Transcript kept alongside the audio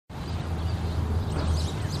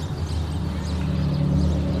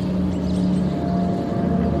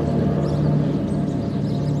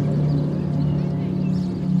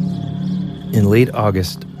late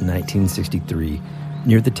August 1963,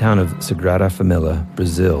 near the town of Sagrada Família,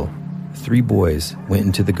 Brazil, 3 boys went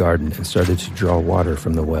into the garden and started to draw water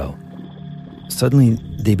from the well. Suddenly,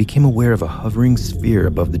 they became aware of a hovering sphere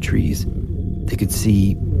above the trees. They could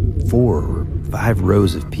see 4 or 5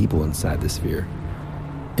 rows of people inside the sphere.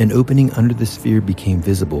 An opening under the sphere became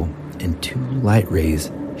visible, and 2 light rays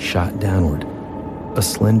shot downward. A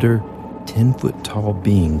slender, 10-foot-tall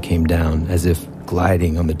being came down as if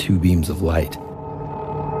gliding on the 2 beams of light.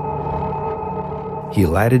 He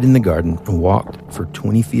alighted in the garden and walked for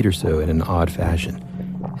 20 feet or so in an odd fashion.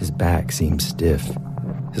 His back seemed stiff.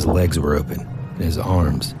 His legs were open, and his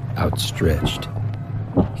arms outstretched.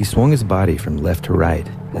 He swung his body from left to right,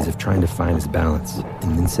 as if trying to find his balance,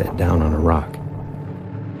 and then sat down on a rock.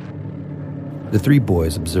 The 3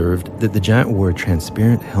 boys observed that the giant wore a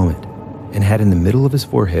transparent helmet and had in the middle of his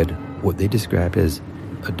forehead what they described as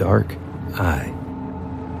a dark eye.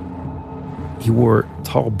 He wore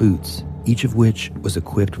tall boots, each of which was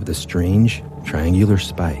equipped with a strange, triangular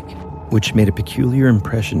spike, which made a peculiar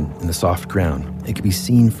impression in the soft ground and could be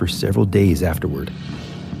seen for several days afterward.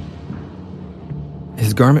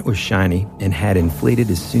 His garment was shiny and had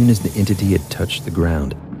inflated as soon as the entity had touched the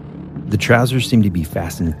ground. The trousers seemed to be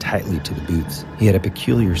fastened tightly to the boots. He had a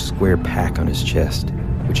peculiar square pack on his chest,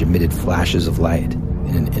 which emitted flashes of light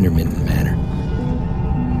in an intermittent manner.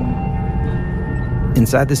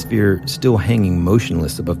 Inside the sphere, still hanging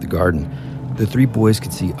motionless above the garden, the 3 boys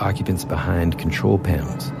could see occupants behind control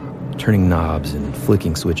panels, turning knobs and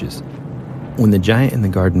flicking switches. When the giant in the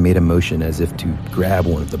garden made a motion as if to grab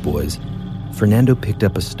one of the boys, Fernando picked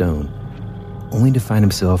up a stone, only to find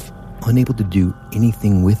himself unable to do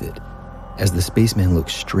anything with it, as the spaceman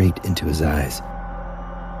looked straight into his eyes.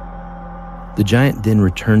 The giant then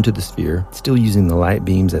returned to the sphere, still using the light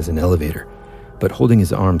beams as an elevator, but holding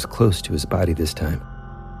his arms close to his body this time.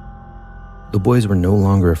 The boys were no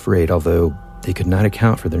longer afraid, although they could not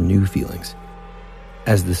account for their new feelings.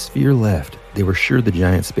 As the sphere left, they were sure the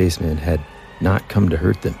giant spaceman had not come to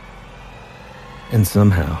hurt them. And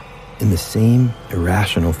somehow, in the same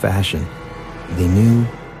irrational fashion, they knew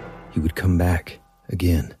he would come back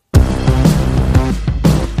again.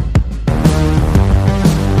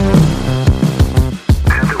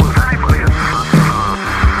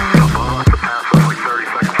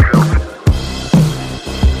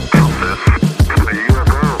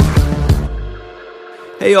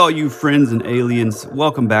 Hey, all you friends and aliens,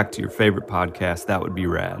 welcome back to your favorite podcast, That Would Be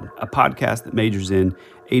Rad, a podcast that majors in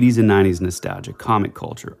 80s and 90s nostalgia, comic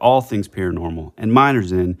culture, all things paranormal, and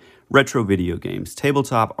minors in retro video games,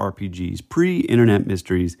 tabletop RPGs, pre-internet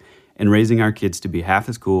mysteries, and raising our kids to be half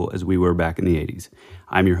as cool as we were back in the 80s.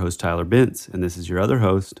 I'm your host, Tyler Bentz, and this is your other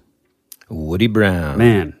host, Woody Brown.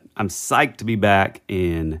 Man, I'm psyched to be back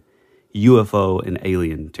in UFO and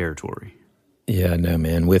alien territory. Yeah, no,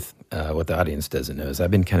 man. With what the audience doesn't know is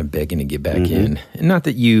I've been kind of begging to get back in. And not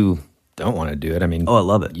that you don't want to do it. I mean, I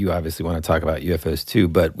love it. You obviously want to talk about UFOs too,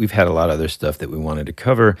 but we've had a lot of other stuff that we wanted to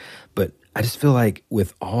cover. But I just feel like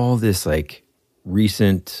with all this like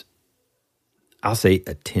recent, I'll say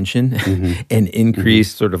attention and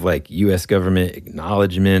increased sort of like U.S. government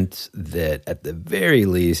acknowledgement that at the very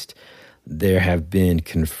least there have been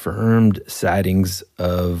confirmed sightings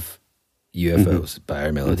of UFOs by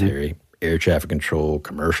our military. Air traffic control,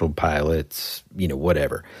 commercial pilots,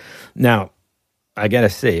 whatever. Now, I got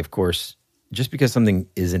to say, of course, just because something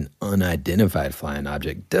is an unidentified flying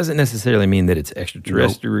object doesn't necessarily mean that it's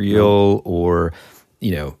extraterrestrial or,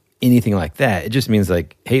 anything like that. It just means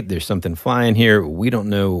like, hey, there's something flying here. We don't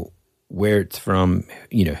know where it's from,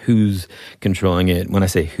 who's controlling it. When I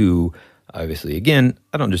say who, obviously, again,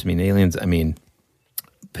 I don't just mean aliens. I mean,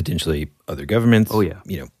 potentially other governments. Oh, yeah.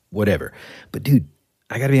 Whatever. But, dude,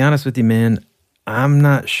 I got to be honest with you, man. I'm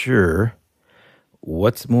not sure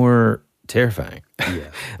what's more terrifying.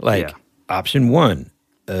 Yeah. Option 1,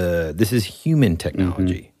 this is human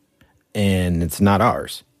technology, and it's not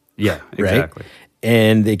ours. Yeah, exactly. Right?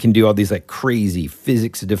 And they can do all these like crazy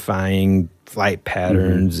physics-defying flight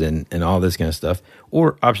patterns and all this kind of stuff.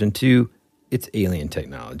 Or option 2, it's alien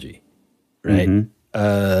technology, right?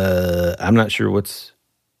 I'm not sure what's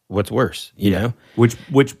worse, you know? Which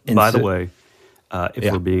by the way,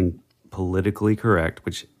 if we're being politically correct,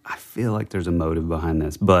 which I feel like there's a motive behind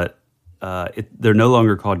this, but they're no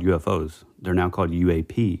longer called UFOs. They're now called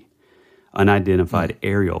UAP, unidentified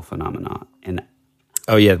aerial phenomena. And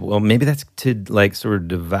oh yeah, well maybe that's to like sort of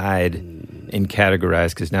divide and categorize,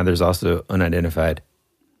 because now there's also unidentified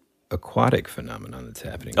aquatic phenomenon that's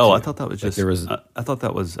happening. Oh, too. I thought that was just. I thought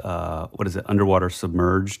that was what is it? Underwater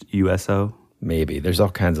submerged USO. Maybe there's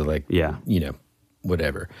all kinds of like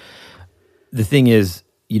whatever. The thing is,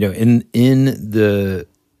 in the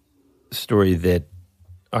story that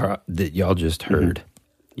y'all just heard,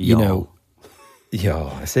 y'all.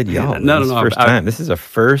 I said y'all. No. First time. This is a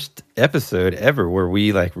first episode ever where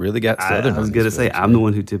we like really got Southern. I was going to say, I'm the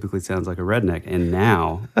one who typically sounds like a redneck, and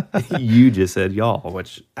now you just said y'all,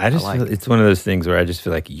 which I just like. feel it's one of those things where I just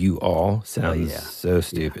feel like you all sounds so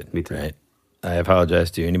stupid. Yeah, me too. Right? I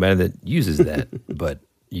apologize to anybody that uses that, but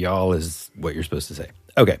y'all is what you're supposed to say.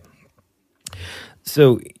 Okay.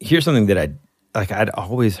 So here's something that I'd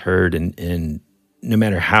always heard, and no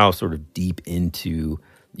matter how sort of deep into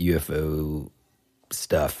UFO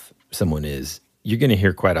stuff someone is, you're going to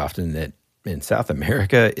hear quite often that in South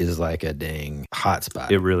America is like a dang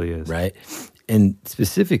hotspot. It really is. Right? And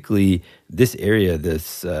specifically this area,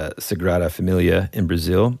 this Sagrada Familia in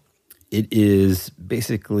Brazil, it is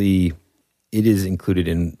included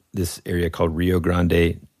in this area called Rio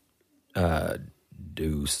Grande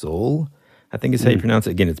do Sul, I think is how you pronounce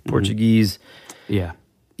it. Again, it's Portuguese. Yeah.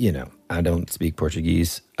 I don't speak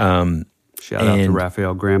Portuguese. Shout out to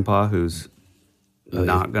Raphael Grandpa, who's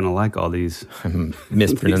not going to like all these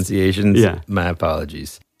mispronunciations. Yeah. My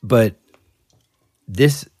apologies. But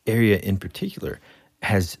this area in particular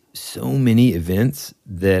has so many events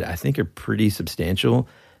that I think are pretty substantial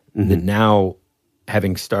that now,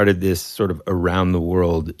 having started this sort of around the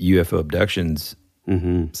world UFO abductions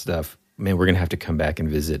stuff, man, we're going to have to come back and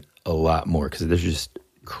visit a lot more because there's just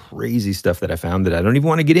crazy stuff that I found that I don't even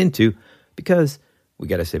want to get into because we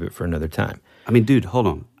got to save it for another time. I mean, dude, hold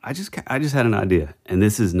on. I just had an idea, and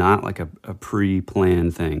this is not like a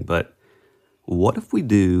pre-planned thing, but what if we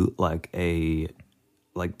do like the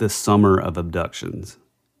summer of abductions,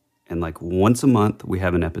 and like once a month we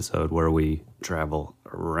have an episode where we travel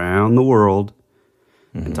around the world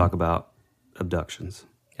and talk about abductions.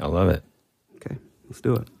 I love it. Okay, let's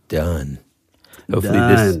do it. Done.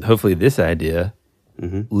 Hopefully this idea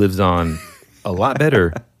lives on a lot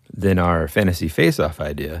better than our fantasy face-off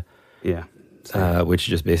idea. Yeah. Which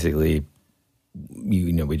just basically,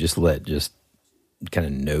 we just let kind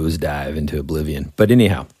of nosedive into oblivion. But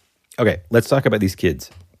anyhow, okay, let's talk about these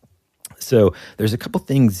kids. So there's a couple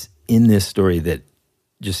things in this story that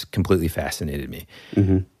just completely fascinated me.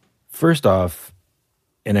 First off,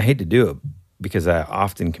 and I hate to do it because I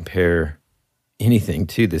often compare anything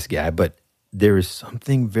to this guy, but there is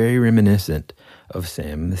something very reminiscent of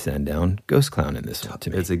Sam the Sandown Ghost Clown in this one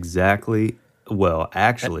to me. It's exactly, well,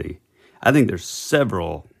 actually, I think there's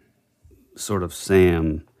several sort of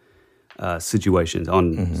Sam situations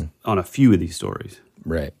on a few of these stories.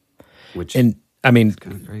 Right. And I mean,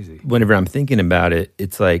 kind of crazy. Whenever I'm thinking about it,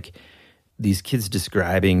 it's like these kids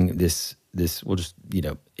describing this well, just,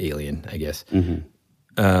 alien, I guess,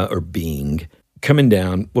 or being coming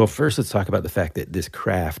down. Well, first let's talk about the fact that this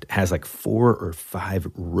craft has like 4 or 5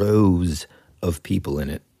 rows of people in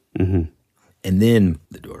it. And then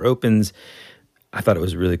the door opens. I thought it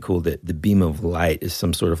was really cool that the beam of light is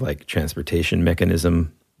some sort of like transportation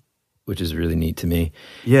mechanism, which is really neat to me.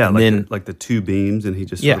 Yeah, and like the 2 beams, and he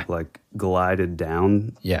just sort of like glided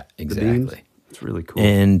down. Yeah, the exactly. beams. It's really cool.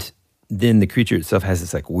 And then the creature itself has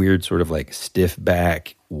this like weird sort of like stiff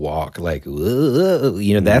back walk, like,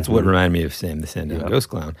 that's what reminded me of Sam the Sandown Ghost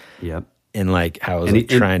Clown. Yep. And like how it was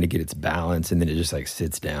trying to get its balance, and then it just like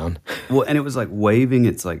sits down. Well, and it was like waving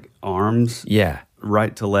its like arms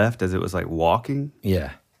right to left as it was like walking.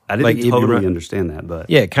 Yeah. I didn't totally understand that, but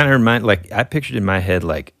yeah, it kind of reminded, like, I pictured in my head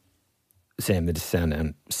like Sam the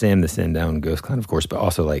Sandown Ghost Clown, of course, but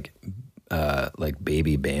also like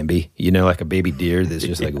baby Bambi, like a baby deer that's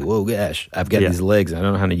just like, whoa, gosh, I've got these legs, I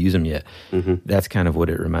don't know how to use them yet. That's kind of what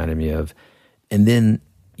it reminded me of. And then,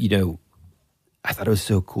 I thought it was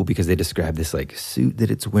so cool because they described this like suit that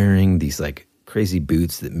it's wearing, these like crazy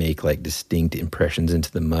boots that make like distinct impressions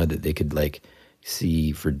into the mud that they could like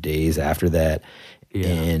see for days after that. Yeah.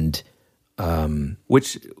 And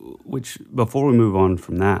which before we move on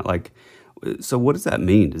from that, like, so what does that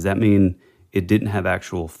mean? Does that mean it didn't have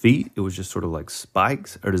actual feet? It was just sort of like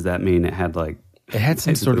spikes, or does that mean it had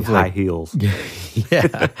some sort of high like heels?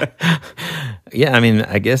 Yeah. Yeah, I mean,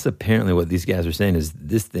 I guess apparently what these guys are saying is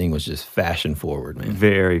this thing was just fashion forward, man.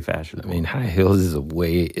 Very fashion forward. I mean, high heels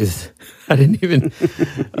I didn't even,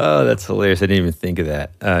 oh, that's hilarious. I didn't even think of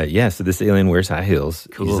that. So this alien wears high heels.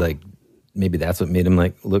 Cool. He's like, maybe that's what made him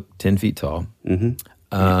like look 10 feet tall.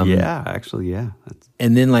 Actually.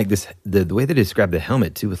 And then like this, the way they describe the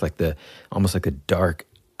helmet too, with like almost like a dark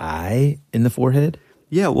eye in the forehead.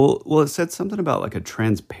 Yeah, well, it said something about like a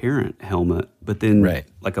transparent helmet, but then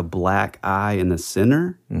like a black eye in the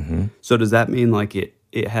center. So does that mean like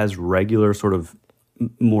it has regular sort of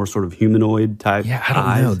more sort of humanoid type. Yeah, I don't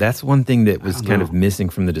eyes. know. That's one thing that was kind know. of missing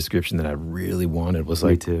from the description that I really wanted was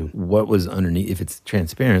Me like, too. what was underneath? If it's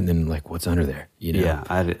transparent, then like, what's under there? You know? Yeah,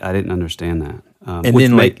 I didn't understand that. And which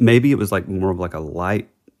then, like- maybe it was like more of like a light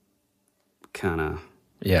kind of.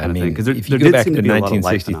 Yeah, I kinda mean, thing. 'Cause there- if you there go did back seem to to be a lot of light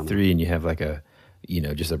 1963 and you have like a,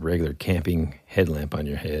 just a regular camping headlamp on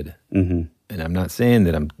your head, Mm-hmm. and I'm not saying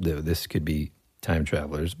that this could be time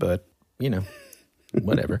travelers, but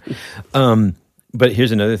whatever. But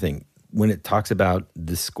here's another thing: when it talks about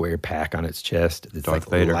the square pack on its chest, it's Darth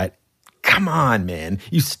like Vader. light. Come on, man!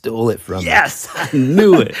 You stole it from me. Yes, I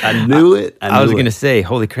knew it. I knew it. I was gonna say,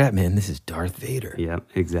 holy crap, man! This is Darth Vader. Yeah,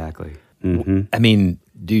 exactly. Mm-hmm. I mean,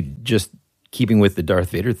 dude, just keeping with the Darth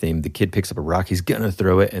Vader theme, the kid picks up a rock, he's gonna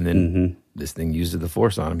throw it, and then this thing uses the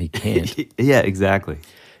Force on him. He can't. Yeah, exactly.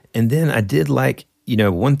 And then I did like,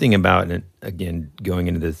 one thing about it, again, going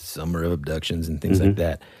into the summer of abductions and things like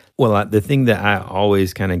that. Well, the thing that I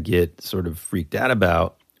always kind of get sort of freaked out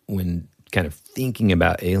about when kind of thinking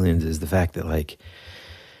about aliens is the fact that, like,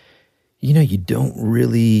 you don't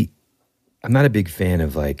really, I'm not a big fan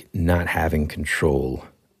of like not having control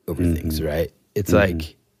over things, right? It's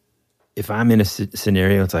like, if I'm in a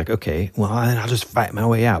scenario, it's like, okay, well, I'll just fight my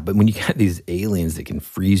way out. But when you got these aliens that can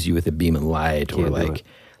freeze you with a beam of light, or Can't do like,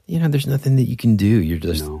 there's nothing that you can do. You're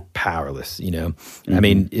just No. powerless, I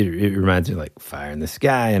mean, it reminds me of like Fire in the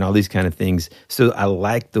Sky and all these kind of things. So I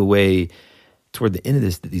like the way toward the end of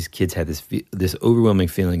this that these kids had this overwhelming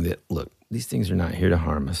feeling that, look, these things are not here to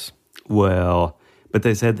harm us. Well, but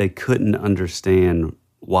they said they couldn't understand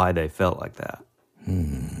why they felt like that.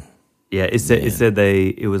 Yeah, it said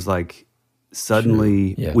it was like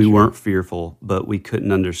suddenly True. Yeah, we true. weren't fearful, but we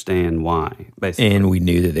couldn't understand why, basically. And we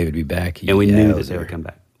knew that they would be back. And we knew that Yowzer. they would come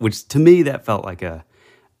back. Which to me, that felt like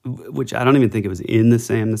which I don't even think it was in the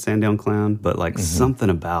Sandown Clown, but like something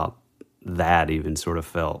about that even sort of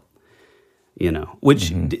felt, which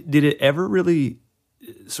did it ever really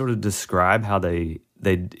sort of describe how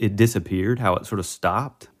it disappeared, how it sort of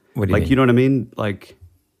stopped? What do you like, mean? you know what I mean? Like,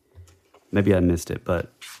 maybe I missed it,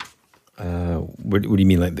 but What do you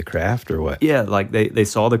mean, like the craft or what? yeah, like they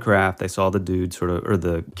saw the craft, they saw the dude sort of, or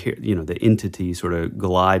the entity sort of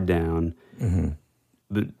glide down.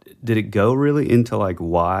 But did it go really into like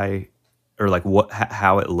why, or like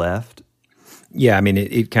how it left? Yeah, I mean,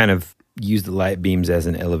 it kind of used the light beams as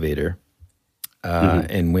an elevator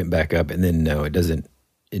and went back up. And then, no, it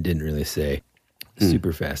didn't really say.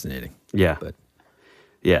 Super fascinating. Yeah. But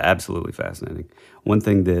Yeah, absolutely fascinating. One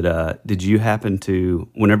thing that, did you happen to,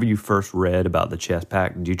 whenever you first read about the chest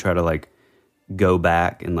pack, did you try to like go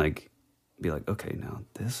back and like be like, okay, now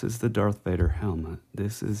this is the Darth Vader helmet.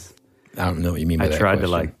 This is, I don't know what you mean by I that tried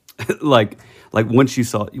question. to like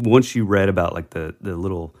once you read about like the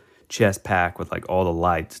little chest pack with like all the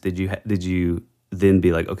lights, did you then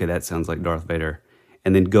be like, okay, that sounds like Darth Vader,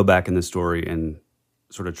 and then go back in the story and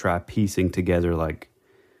sort of try piecing together like,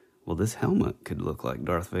 well, this helmet could look like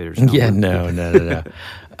Darth Vader's helmet. Yeah, no.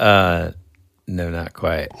 No, not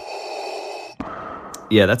quite.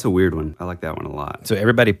 Yeah, that's a weird one. I like that one a lot. So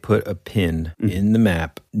everybody put a pin in the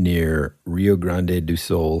map near Rio Grande do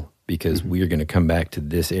Sul because we are going to come back to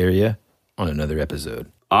this area on another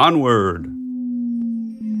episode. Onward.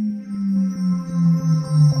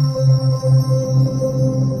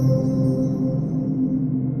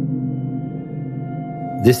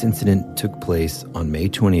 This incident took place on May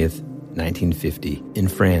 20th, 1950, in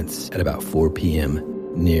France at about 4 p.m.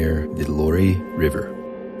 near the Loire River.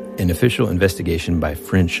 An official investigation by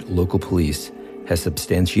French local police has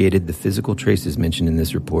substantiated the physical traces mentioned in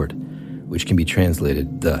this report, which can be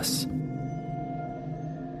translated thus.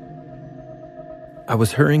 I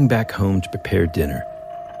was hurrying back home to prepare dinner.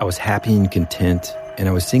 I was happy and content, and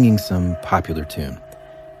I was singing some popular tune.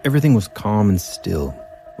 Everything was calm and still,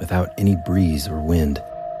 without any breeze or wind.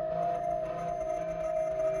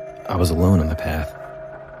 I was alone on the path.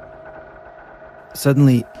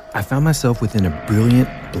 Suddenly, I found myself within a brilliant,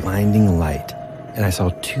 blinding light, and I saw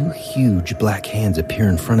two huge black hands appear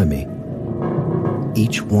in front of me.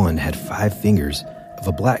 Each one had 5 fingers of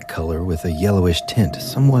a black color with a yellowish tint,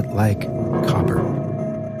 somewhat like copper.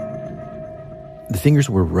 The fingers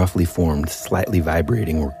were roughly formed, slightly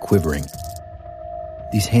vibrating or quivering.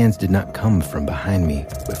 These hands did not come from behind me,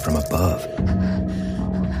 but from above.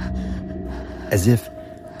 As if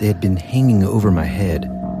they had been hanging over my head,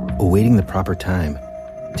 awaiting the proper time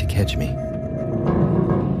to catch me.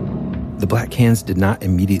 The black hands did not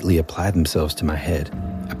immediately apply themselves to my head.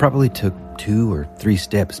 I probably took 2 or 3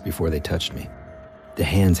 steps before they touched me. The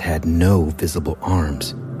hands had no visible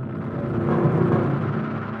arms.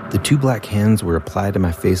 The 2 black hands were applied to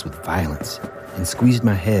my face with violence and squeezed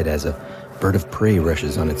my head as a bird of prey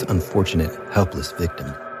rushes on its unfortunate, helpless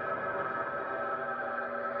victim.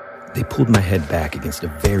 They pulled my head back against a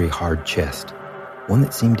very hard chest, one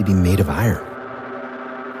that seemed to be made of iron.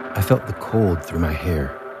 I felt the cold through my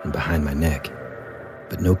hair and behind my neck,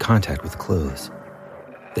 but no contact with clothes.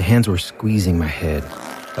 The hands were squeezing my head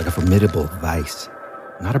like a formidable vice,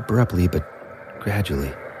 not abruptly, but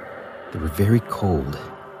gradually. They were very cold,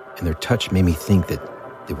 and their touch made me think that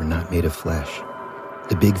they were not made of flesh.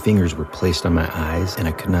 The big fingers were placed on my eyes, and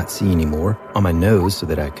I could not see anymore, on my nose so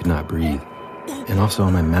that I could not breathe, and also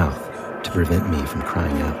on my mouth to prevent me from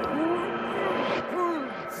crying out.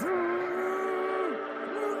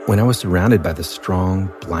 When I was surrounded by the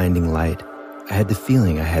strong, blinding light, I had the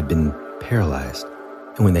feeling I had been paralyzed,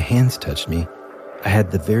 and when the hands touched me, I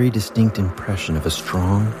had the very distinct impression of a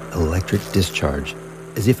strong electric discharge,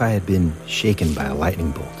 as if I had been shaken by a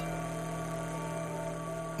lightning bolt.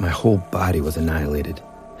 My whole body was annihilated,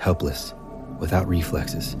 helpless, without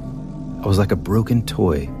reflexes. I was like a broken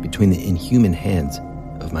toy between the inhuman hands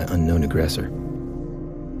of my unknown aggressor.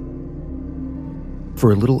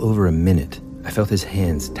 For a little over a minute, I felt his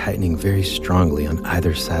hands tightening very strongly on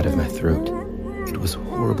either side of my throat. It was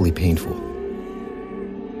horribly painful.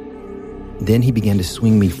 Then he began to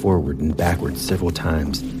swing me forward and backward several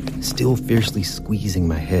times, still fiercely squeezing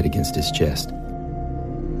my head against his chest.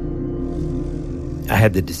 I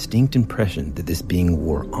had the distinct impression that this being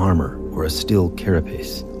wore armor or a steel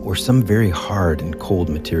carapace, or some very hard and cold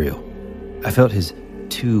material. I felt his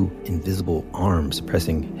two invisible arms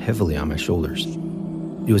pressing heavily on my shoulders.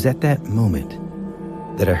 It was at that moment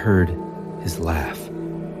that I heard his laugh.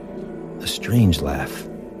 A strange laugh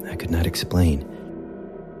I could not explain.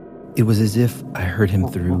 It was as if I heard him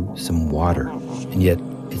through some water, and yet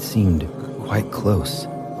it seemed quite close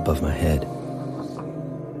above my head.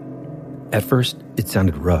 At first, it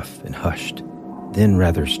sounded rough and hushed, then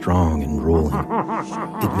rather strong and rolling.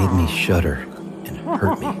 It made me shudder and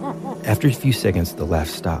hurt me. After a few seconds, the laugh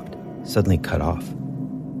stopped, suddenly cut off.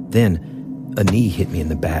 Then, a knee hit me in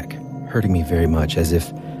the back, hurting me very much, as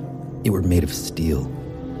if it were made of steel.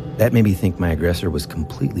 That made me think my aggressor was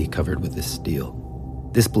completely covered with this steel.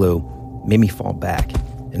 This blow made me fall back,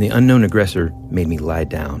 and the unknown aggressor made me lie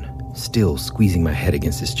down, still squeezing my head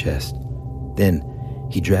against his chest. Then,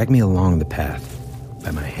 he dragged me along the path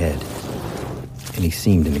by my head, and he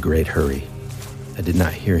seemed in a great hurry. I did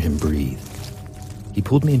not hear him breathe. He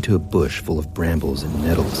pulled me into a bush full of brambles and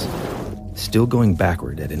nettles, still going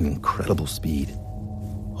backward at an incredible speed,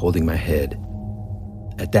 holding my head.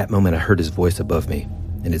 At that moment, I heard his voice above me,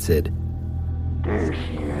 and it said, "There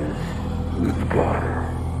she is. We've got her."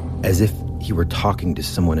 As if he were talking to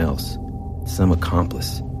someone else, some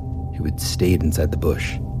accomplice who had stayed inside the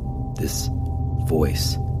bush. This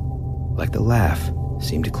voice, like the laugh,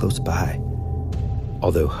 seemed close by,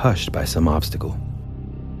 although hushed by some obstacle.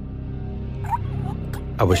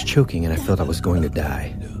 I was choking and I felt I was going to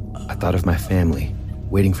die. I thought of my family,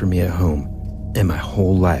 waiting for me at home, and my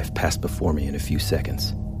whole life passed before me in a few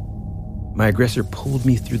seconds. My aggressor pulled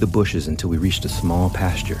me through the bushes until we reached a small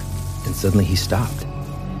pasture, and suddenly he stopped.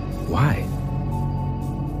 Why?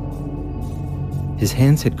 His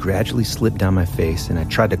hands had gradually slipped down my face, and I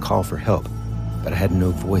tried to call for help, but I had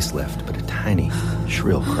no voice left but a tiny,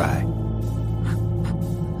 shrill cry.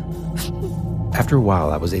 After a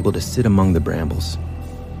while, I was able to sit among the brambles.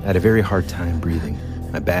 I had a very hard time breathing.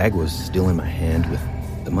 My bag was still in my hand with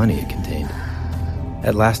the money it contained.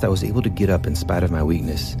 At last, I was able to get up in spite of my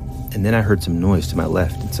weakness, and then I heard some noise to my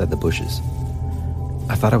left inside the bushes.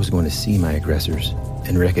 I thought I was going to see my aggressors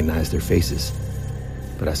and recognize their faces,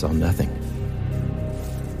 but I saw nothing.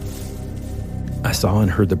 I saw and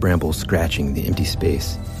heard the brambles scratching the empty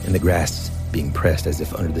space and the grass being pressed as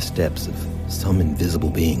if under the steps of some invisible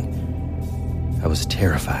being. I was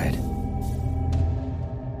terrified.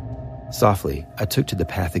 Softly, I took to the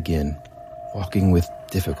path again, walking with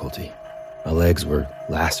difficulty. My legs were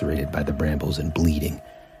lacerated by the brambles and bleeding.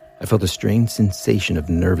 I felt a strange sensation of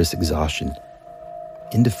nervous exhaustion,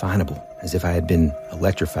 indefinable, as if I had been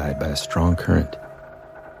electrified by a strong current.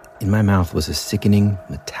 In my mouth was a sickening,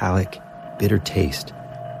 metallic, bitter taste.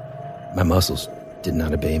 My muscles did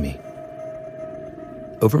not obey me.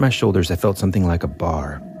 Over my shoulders, I felt something like a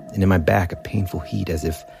bar, and in my back, a painful heat as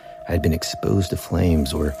if I had been exposed to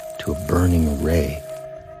flames or to a burning ray.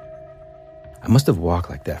 I must have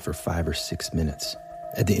walked like that for 5 or 6 minutes.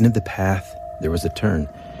 At the end of the path, there was a turn,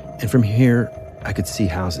 and from here, I could see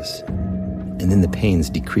houses. And then the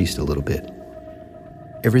pains decreased a little bit.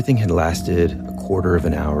 Everything had lasted a quarter of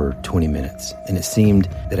an hour, 20 minutes, and it seemed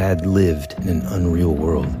that I had lived in an unreal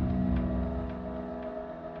world.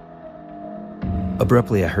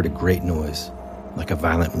 Abruptly, I heard a great noise. like a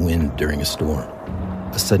violent wind during a storm,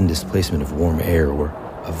 a sudden displacement of warm air, or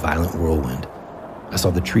a violent whirlwind. I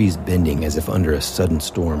saw the trees bending as if under a sudden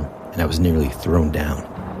storm, and I was nearly thrown down.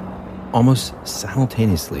 Almost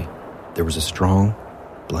simultaneously, there was a strong,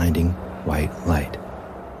 blinding white light.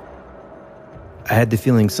 I had the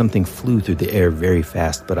feeling something flew through the air very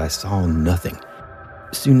fast, but I saw nothing.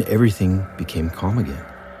 Soon everything became calm again.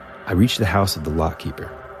 I reached the house of the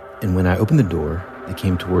lockkeeper, and when I opened the door, they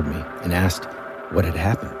came toward me and asked what had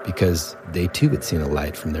happened, because they too had seen a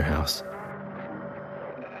light from their house.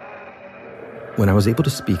 When I was able to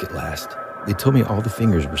speak at last, they told me all the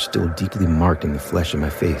fingers were still deeply marked in the flesh of my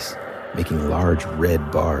face, making large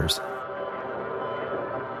red bars.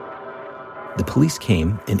 The police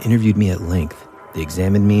came and interviewed me at length. They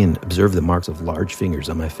examined me and observed the marks of large fingers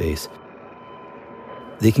on my face.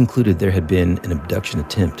 They concluded there had been an abduction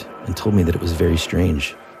attempt and told me that it was very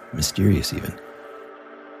strange, mysterious even.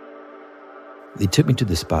 They took me to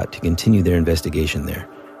the spot to continue their investigation there.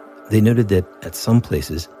 They noted that at some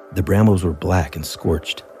places, the brambles were black and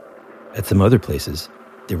scorched. At some other places,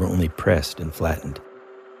 they were only pressed and flattened.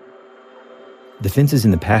 The fences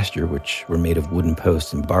in the pasture, which were made of wooden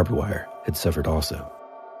posts and barbed wire, had suffered also.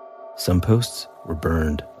 Some posts were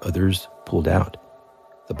burned, others pulled out.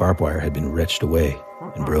 The barbed wire had been wrenched away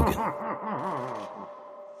and broken.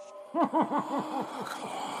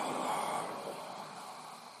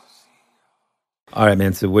 All right,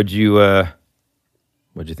 man. So what'd you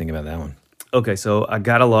think about that one? Okay, so I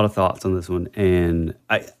got a lot of thoughts on this one, and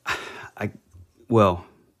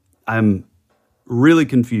I'm really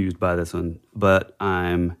confused by this one, but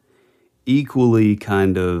I'm equally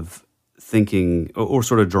kind of thinking or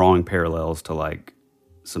sort of drawing parallels to like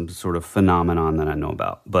some sort of phenomenon that I know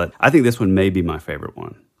about. But I think this one may be my favorite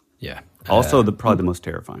one. Yeah. Also, probably the most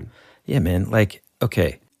terrifying. Yeah, man. Like,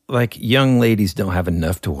 okay. Like, young ladies don't have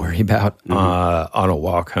enough to worry about on a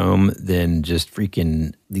walk home than just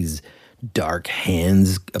freaking these dark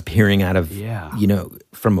hands appearing out of,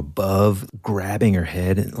 from above, grabbing her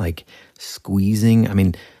head and, like, squeezing. I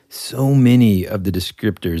mean, so many of the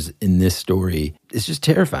descriptors in this story, it's just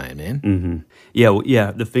terrifying, man. Mm-hmm.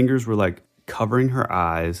 Yeah, the fingers were, like, covering her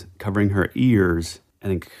eyes, covering her ears,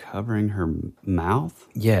 and then covering her mouth?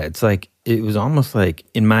 Yeah, it's like, it was almost like,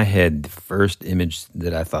 in my head, the first image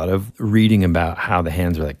that I thought of, reading about how the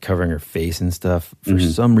hands were like covering her face and stuff, for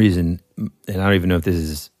some reason, and I don't even know if this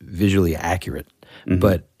is visually accurate,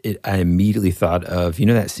 but I immediately thought of, you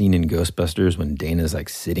know that scene in Ghostbusters when Dana's like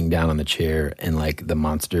sitting down on the chair and like the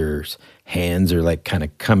monster's hands are like kind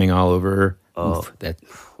of coming all over her? Oh. Oof, that,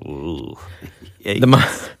 Ooh.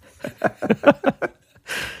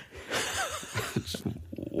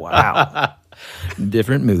 Wow.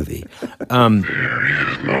 Different movie. There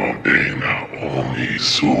is no Dana, only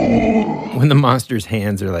soul. When the monster's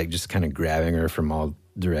hands are like just kind of grabbing her from all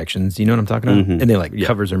directions, you know what I'm talking about? And they like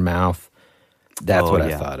covers her mouth. That's what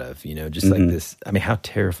I thought of, just like this. I mean, how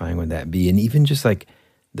terrifying would that be? And even just like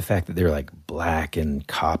the fact that they're like black and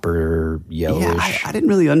copper, yellowish. Yeah, I didn't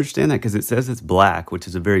really understand that because it says it's black, which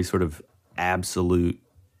is a very sort of absolute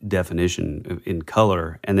definition in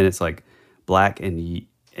color. And then it's like black and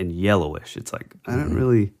yellowish. It's like, I don't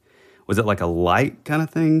really, was it like a light kind of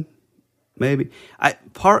thing? Maybe.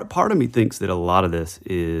 Part of me thinks that a lot of this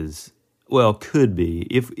is, well, could be,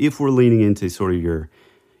 if we're leaning into sort of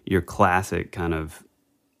your classic kind of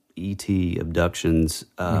E.T. abductions,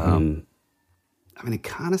 I mean, it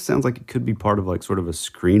kind of sounds like it could be part of like sort of a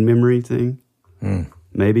screen memory thing.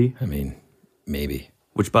 Maybe. I mean, maybe.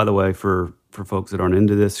 Which, by the way, for folks that aren't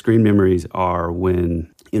into this, screen memories are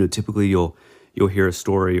when, typically you'll hear a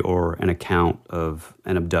story or an account of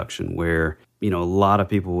an abduction where, a lot of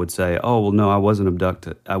people would say, oh, well, no, I wasn't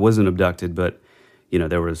abducted, but,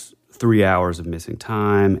 there was 3 hours of missing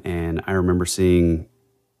time, and I remember seeing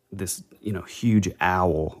this, huge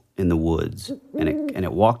owl in the woods, and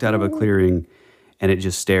it walked out of a clearing, and it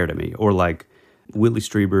just stared at me. Or like Whitley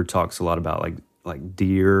Strieber talks a lot about like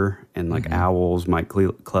deer and like owls. Mike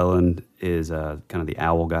Cleland is kind of the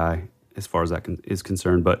owl guy as far as that is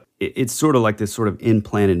concerned. But it's sort of like this sort of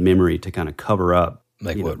implanted memory to kind of cover up.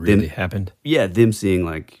 Like what really happened? Yeah, them seeing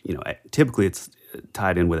like, typically it's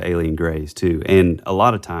tied in with alien grays too. And a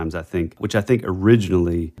lot of times I think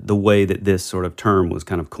originally the way that this sort of term was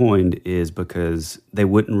kind of coined is because they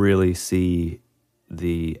wouldn't really see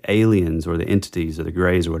the aliens or the entities or the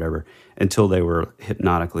grays or whatever until they were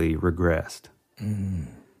hypnotically regressed.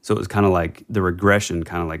 So it was kind of like the regression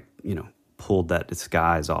kind of like, pulled that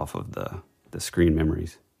disguise off of the screen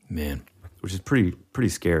memories. Man. Which is pretty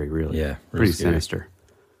scary, really. Yeah. Pretty scary. sinister.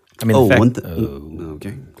 I mean,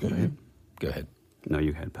 okay. Go ahead. Go ahead. No,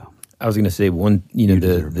 you had, pal. I was going to say one,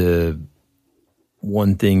 the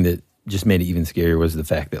one thing that just made it even scarier was the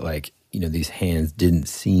fact that, like, you know, these hands didn't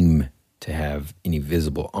seem to have any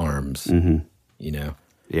visible arms, you know?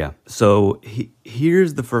 Yeah. So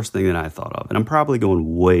here's the first thing that I thought of, and I'm probably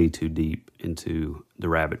going way too deep into the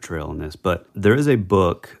rabbit trail in this, but there is a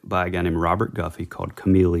book by a guy named Robert Guffey called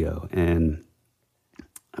Cameleo, and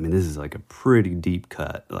I mean, this is like a pretty deep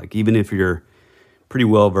cut. Like, even if you're pretty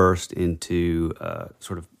well versed into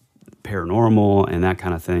sort of paranormal and that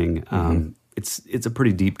kind of thing, it's a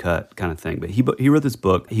pretty deep cut kind of thing. But he wrote this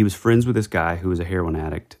book. He was friends with this guy who was a heroin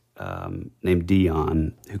addict named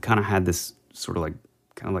Dion, who kind of had this sort of like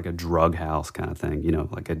a drug house kind of thing, you know,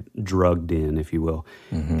 like a drug den, if you will.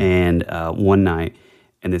 And one night,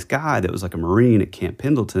 and this guy that was like a Marine at Camp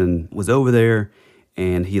Pendleton was over there,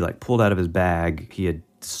 and he like pulled out of his bag, he had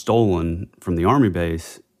stolen from the Army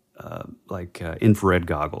base infrared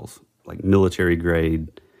goggles, like military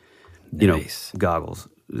grade, you know, goggles.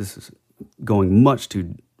 This is going much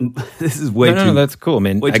too. This is way too. No, that's cool,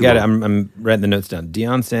 man. I got it. long. I'm writing the notes down.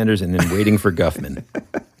 Deion Sanders, and then waiting for Guffman.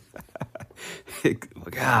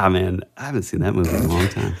 Man, I haven't seen that movie in a long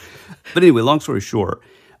time. But anyway, long story short,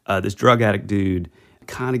 this drug addict dude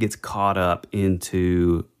kind of gets caught up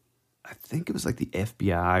into, I think it was like the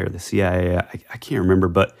FBI or the CIA. I can't remember,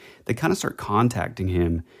 but they kind of start contacting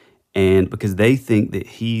him, and because they think that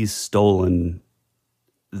he's stolen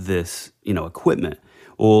this, you know, equipment.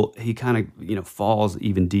 Well, he kind of, you know, falls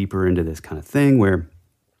even deeper into this kind of thing where,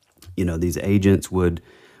 you know, these agents would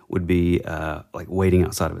be like waiting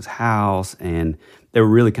outside of his house, and they were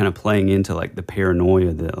really kind of playing into like the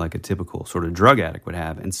paranoia that like a typical sort of drug addict would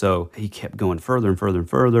have. And so he kept going further and further and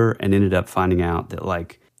further, and ended up finding out that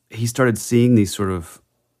like he started seeing these sort of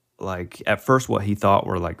like, at first what he thought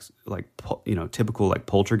were like you know, typical like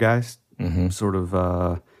poltergeist sort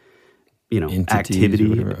of you know, Entities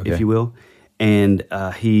activity, okay. if you will. And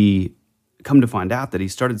he come to find out that he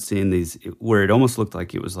started seeing these where it almost looked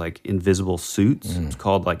like it was like invisible suits. It's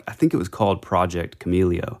called I think it was called Project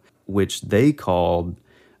Cameleo, which they called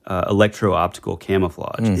electro-optical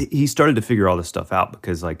camouflage. He started to figure all this stuff out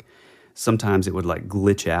because like sometimes it would like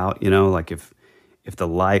glitch out, you know, like if the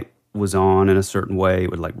light was on in a certain way,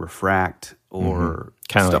 it would like refract or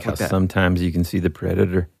Kind of stuff like how that. sometimes you can see the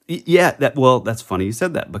predator. Yeah, that's funny you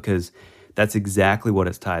said that, because that's exactly what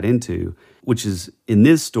it's tied into, which is, in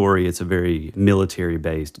this story, it's a very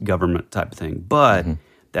military-based, government type of thing. But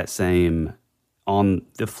that same, on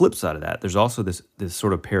the flip side of that, there's also this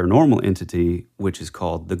sort of paranormal entity, which is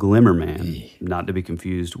called the Glimmer Man, not to be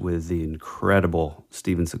confused with the incredible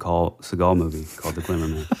Steven Seagal movie called The Glimmer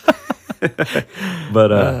Man.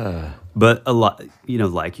 But a lot, you know,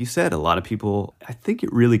 like you said, a lot of people, I think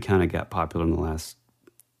it really kind of got popular in the last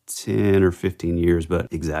 10 or 15 years, but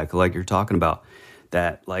exactly like you're talking about,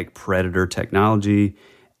 that like predator technology,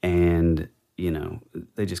 and, you know,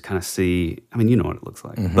 they just kind of see, I mean, you know what it looks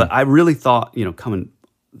like. But I really thought, you know,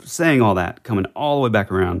 saying all that, coming all the way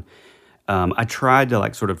back around, I tried to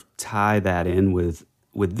like sort of tie that in with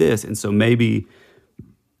this. And so maybe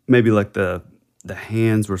like the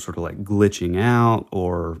hands were sort of like glitching out,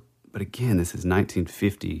 but again, this is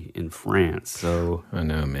 1950 in France. So I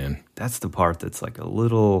know, man. that's the part that's like a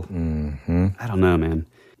little, I don't know, man.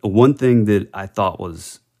 One thing that I thought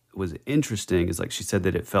was interesting is, like, she said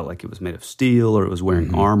that it felt like it was made of steel or it was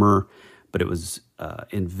wearing armor, but it was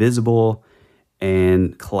invisible.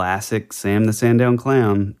 And classic Sam the Sandown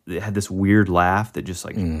Clown, it had this weird laugh that just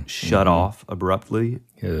like shut off abruptly.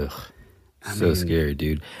 Ugh. So scary,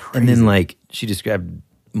 dude. Crazy. And then like she described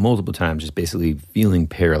multiple times just basically feeling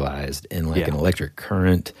paralyzed and like an electric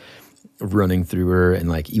current running through her, and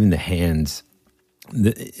like even the hands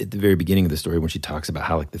at the very beginning of the story when she talks about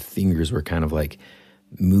how like the fingers were kind of like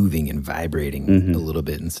moving and vibrating a little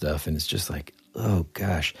bit and stuff, and it's just like, oh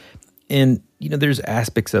gosh. And you know, there's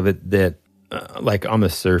aspects of it that like on the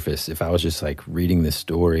surface, if I was just like reading this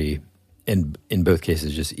story, and in both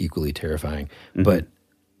cases just equally terrifying, but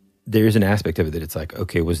there's an aspect of it that it's like,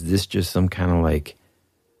 okay, was this just some kind of like,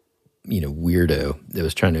 you know, weirdo that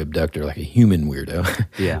was trying to abduct her, like a human weirdo,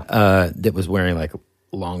 that was wearing like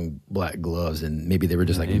long black gloves, and maybe they were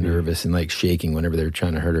just like nervous and like shaking whenever they were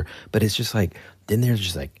trying to hurt her. But it's just like, then they're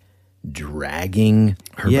just like dragging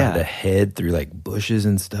her by the head through like bushes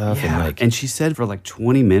and stuff. And she said for like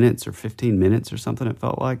 20 minutes or 15 minutes or something, it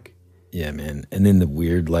felt like. Yeah, man. And then the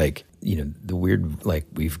weird, like, you know, like,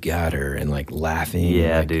 we've got her, and like laughing.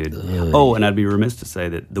 Yeah, like, dude. Ugh. Oh, and I'd be remiss to say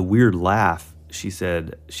that the weird laugh, she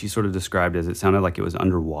said, she sort of described as it sounded like it was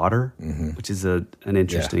underwater, which is an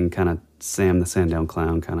interesting kind of Sam the Sandown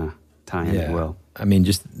Clown kind of tie-in as well. I mean,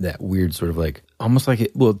 just that weird sort of like, almost like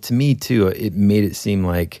it, well, to me too, it made it seem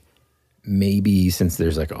like maybe since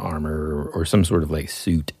there's like armor or some sort of like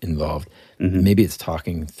suit involved, maybe it's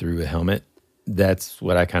talking through a helmet. That's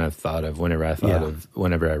what I kind of thought of whenever I thought of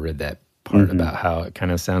whenever I read that part about how it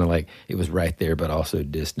kind of sounded like it was right there, but also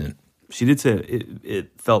distant. She did say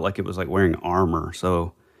it felt like it was like wearing armor.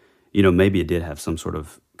 So, maybe it did have some sort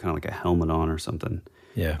of kind of like a helmet on or something.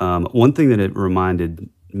 Yeah. One thing that it reminded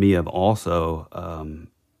me of also,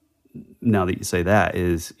 now that you say that,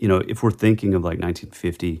 is, if we're thinking of like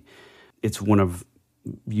 1950, it's one of,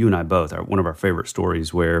 you and I both, one of our favorite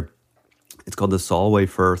stories where it's called the Solway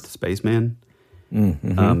Firth Spaceman.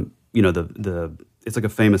 It's like a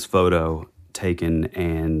famous photo taken,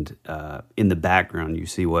 and in the background you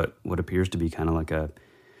see what appears to be kind of like it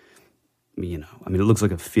looks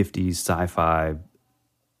like a 50s sci-fi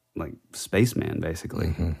like spaceman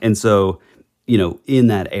basically. And so, in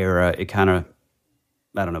that era, it kind of,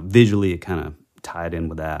 I don't know, visually it kind of tied in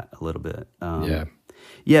with that a little bit.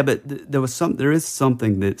 But there is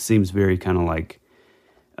something that seems very kind of like,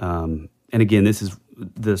 and again, this is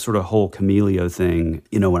the sort of whole Camellia thing.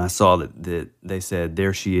 When I saw that they said,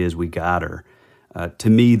 "There she is, we got her," to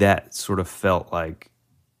me that sort of felt like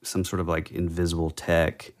some sort of like invisible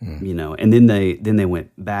tech, And then they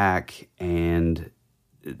went back, and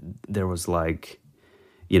there was like,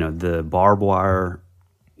 the barbed wire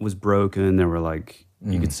was broken. There were like,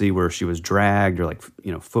 you could see where she was dragged, or like,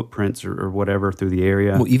 footprints or whatever through the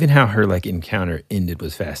area. Well, even how her like encounter ended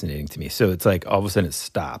was fascinating to me. So it's like all of a sudden it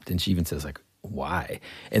stopped, and she even says like, "Why?"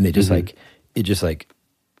 And they just like, it just like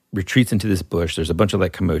retreats into this bush. There's a bunch of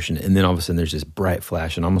like commotion, and then all of a sudden there's this bright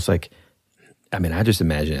flash, and almost like, I mean, I just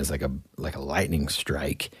imagine it as like a lightning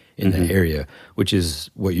strike in the area, which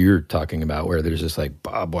is what you're talking about, where there's this like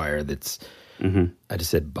barbed wire that's, I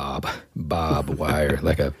just said barbed wire,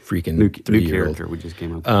 like a freaking new 3-year-old character we just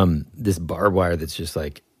came up with. This barbed wire that's just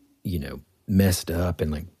like, messed up,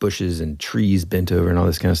 and like bushes and trees bent over and all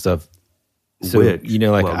this kind of stuff. So,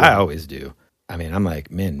 I always do. I mean, I'm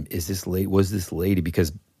like, man, was this lady,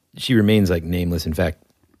 because she remains like nameless. In fact,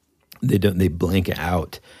 they blank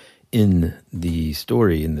out in the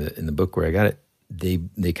story, in the book where I got it.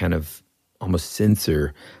 They kind of almost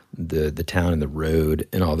censor the town and the road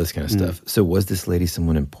and all this kind of stuff. So was this lady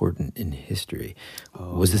someone important in history?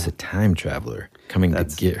 Was this a time traveler coming to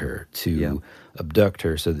get her, to abduct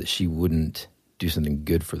her so that she wouldn't do something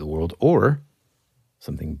good for the world, or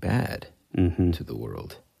something bad to the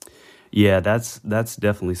world? Yeah, that's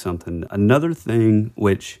definitely something. Another thing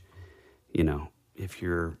which, if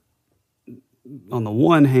you're, on the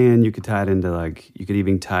one hand, you could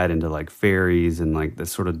even tie it into like fairies and like the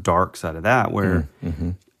sort of dark side of that, where,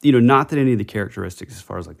 not that any of the characteristics as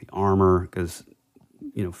far as like the armor, because,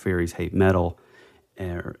 fairies hate metal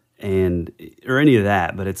or any of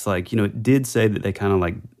that, but it's like, it did say that they kind of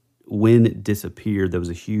like, when it disappeared, there was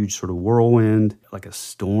a huge sort of whirlwind, like a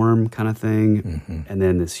storm kind of thing, and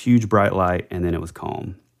then this huge bright light, and then it was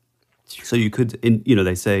calm. So you could,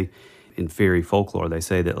 they say in fairy folklore, they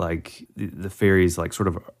say that like the fairies like sort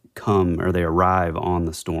of come, or they arrive on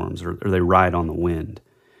the storms, or they ride on the wind,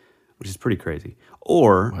 which is pretty crazy.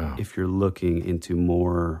 Or if you're looking into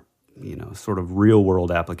more, sort of real world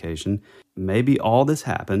application, maybe all this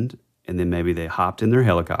happened, and then maybe they hopped in their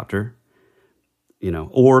helicopter,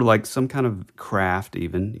 or like some kind of craft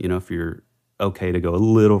even, if you're okay to go a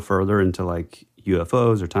little further into like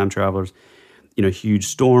UFOs or time travelers, huge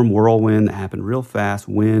storm, whirlwind that happened real fast,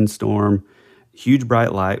 wind, storm, huge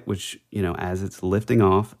bright light, which, as it's lifting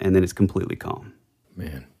off, and then it's completely calm.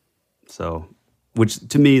 Man. So, which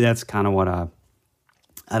to me, that's kind of what I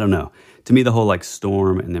don't know. To me, the whole like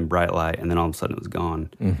storm and then bright light, and then all of a sudden it was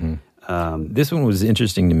gone. This one was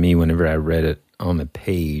interesting to me whenever I read it on the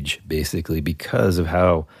page, basically because of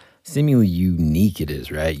how seemingly unique it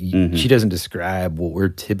is, right? She doesn't describe what we're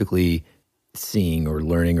typically seeing or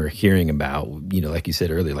learning or hearing about, like you said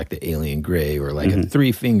earlier, like the alien gray, or like a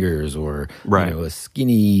 3 fingers, or a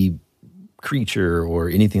skinny creature, or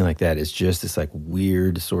anything like that. It's just this like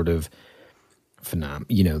weird sort of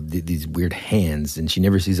phenomenon, these weird hands, and she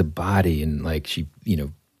never sees a body, and like she,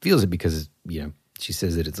 feels it because, she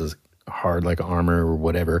says that it's hard like armor or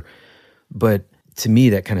whatever. But to me,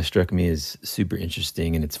 that kind of struck me as super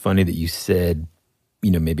interesting. And it's funny that you said,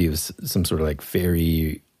 maybe it was some sort of like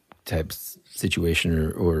fairy type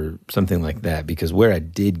situation or something like that, because where I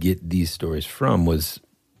did get these stories from was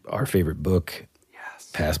our favorite book,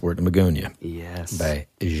 Passport to Magonia, by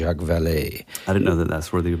Jacques Vallée. I didn't know that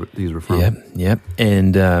that's where these were from. Yep.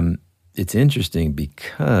 And it's interesting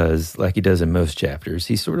because, like he does in most chapters,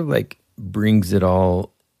 he sort of like brings it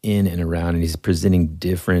all in and around, and he's presenting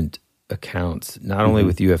different accounts, not only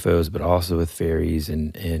with UFOs, but also with fairies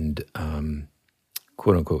and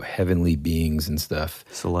quote unquote heavenly beings and stuff.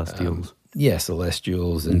 Celestials. Yeah,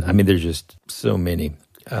 celestials. And I mean, there's just so many.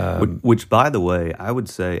 Which, by the way, I would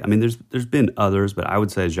say, I mean, there's been others, but I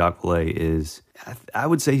would say Jacques Vallée is, I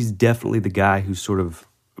would say he's definitely the guy who sort of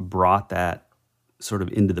brought that sort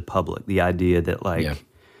of into the public. The idea that, like,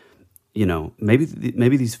 you know, maybe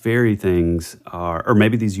these fairy things are, or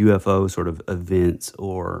maybe these UFO sort of events,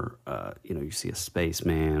 or, you know, you see a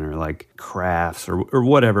spaceman or like crafts or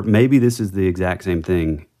whatever. Maybe this is the exact same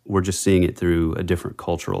thing. We're just seeing it through a different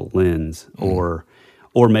cultural lens, or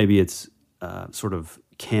maybe it's sort of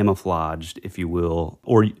camouflaged, if you will,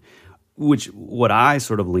 or what I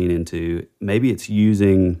sort of lean into, maybe it's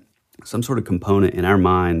using some sort of component in our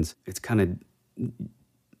minds. It's kind of,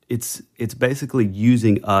 it's basically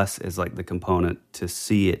using us as like the component to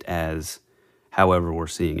see it as however we're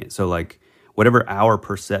seeing it. So like whatever our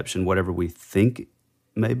perception, whatever we think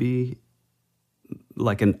maybe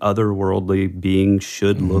like an otherworldly being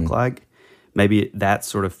should look like, maybe that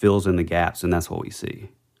sort of fills in the gaps, and that's what we see,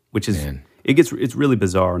 which is, it's really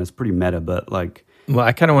bizarre and it's pretty meta, but like. Well,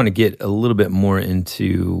 I kind of want to get a little bit more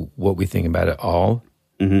into what we think about it all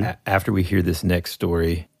after we hear this next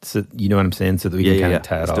story. So, you know what I'm saying? So that we can kind of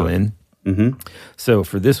tie it all in. Mm-hmm. So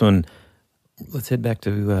for this one, let's head back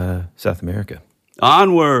to South America.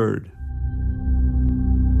 Onward!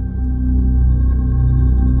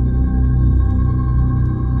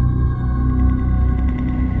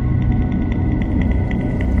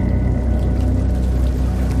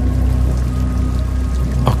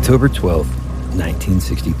 October 12th,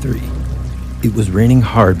 1963. It was raining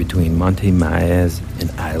hard between Monte Maez and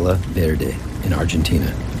Isla Verde in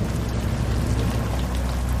Argentina.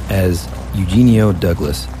 As Eugenio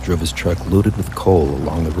Douglas drove his truck loaded with coal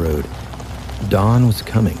along the road, dawn was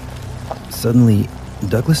coming. Suddenly,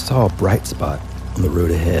 Douglas saw a bright spot on the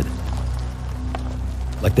road ahead,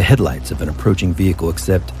 like the headlights of an approaching vehicle,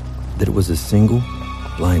 except that it was a single,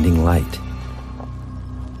 blinding light.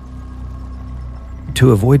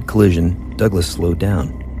 To avoid collision, Douglas slowed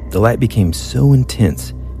down. The light became so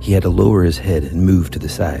intense, he had to lower his head and move to the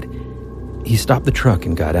side. He stopped the truck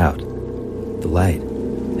and got out. The light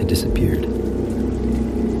had disappeared.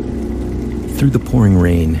 Through the pouring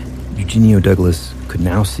rain, Eugenio Douglas could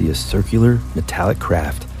now see a circular, metallic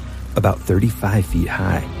craft about 35 feet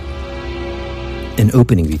high. An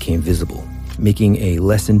opening became visible, making a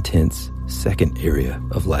less intense second area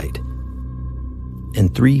of light.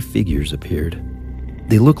 And 3 figures appeared.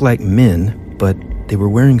 They looked like men, but they were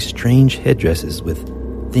wearing strange headdresses with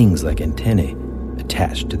things like antennae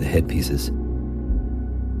attached to the headpieces.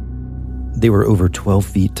 They were over 12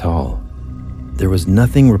 feet tall. There was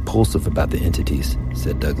nothing repulsive about the entities,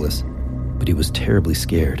 said Douglas, but he was terribly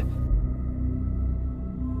scared.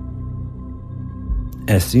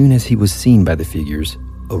 As soon as he was seen by the figures,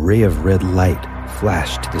 a ray of red light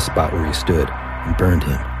flashed to the spot where he stood and burned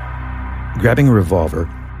him. Grabbing a revolver,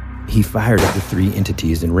 he fired at the 3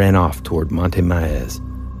 entities and ran off toward Monte Maez.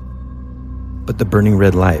 But the burning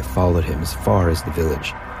red light followed him as far as the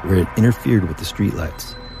village, where it interfered with the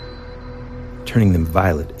streetlights, turning them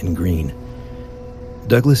violet and green.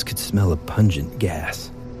 Douglas could smell a pungent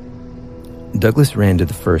gas. Douglas ran to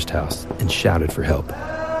the first house and shouted for help.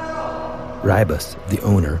 Ribas, the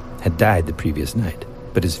owner, had died the previous night,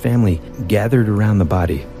 but his family gathered around the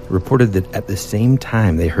body, reported that at the same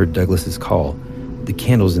time they heard Douglas's call, the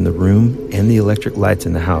candles in the room and the electric lights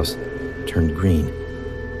in the house turned green,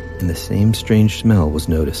 and the same strange smell was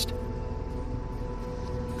noticed.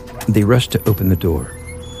 They rushed to open the door.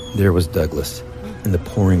 There was Douglas, in the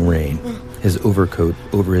pouring rain, his overcoat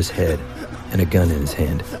over his head and a gun in his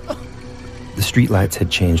hand. The streetlights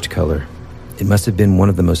had changed color. It must have been one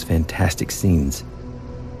of the most fantastic scenes.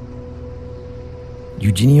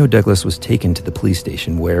 Eugenio Douglas was taken to the police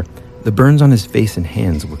station, where the burns on his face and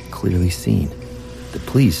hands were clearly seen. The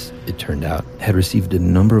police, it turned out, had received a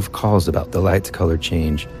number of calls about the light's color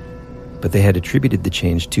change, but they had attributed the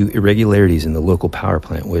change to irregularities in the local power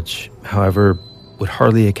plant, which, however, would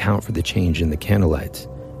hardly account for the change in the candlelights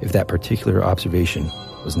if that particular observation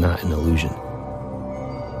was not an illusion.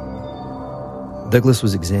 Douglas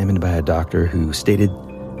was examined by a doctor who stated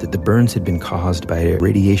that the burns had been caused by a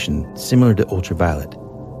radiation similar to ultraviolet.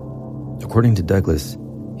 According to Douglas,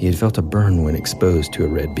 he had felt a burn when exposed to a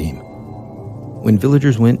red beam. When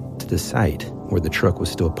villagers went to the site where the truck was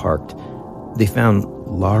still parked, they found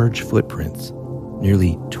large footprints,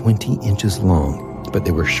 nearly 20 inches long, but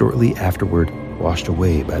they were shortly afterward washed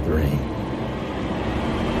away by the rain.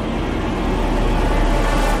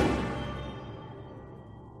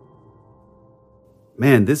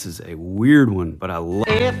 Man, this is a weird one, but I love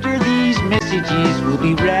it. After these messages, we'll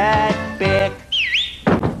be right back.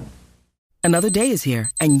 Another day is here,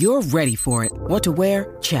 and you're ready for it. What to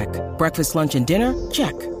wear? Check. Breakfast, lunch, and dinner?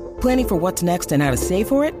 Check. Planning for what's next and how to save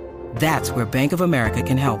for it? That's where Bank of America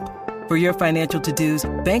can help. For your financial to-dos,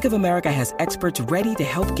 Bank of America has experts ready to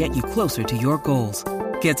help get you closer to your goals.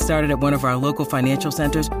 Get started at one of our local financial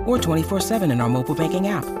centers or 24/7 in our mobile banking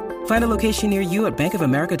app. Find a location near you at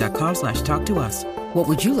bankofamerica.com/talktous. What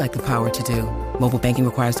would you like the power to do? Mobile banking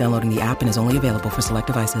requires downloading the app and is only available for select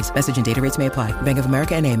devices. Message and data rates may apply. Bank of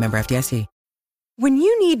America N.A., member FDIC. When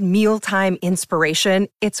you need mealtime inspiration,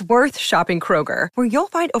 it's worth shopping Kroger, where you'll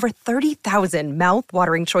find over 30,000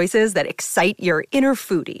 mouth-watering choices that excite your inner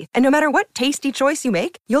foodie. And no matter what tasty choice you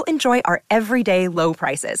make, you'll enjoy our everyday low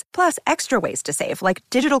prices, plus extra ways to save, like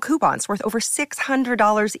digital coupons worth over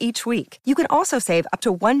 $600 each week. You can also save up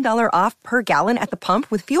to $1 off per gallon at the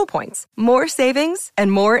pump with fuel points. More savings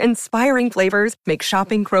and more inspiring flavors make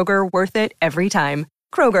shopping Kroger worth it every time.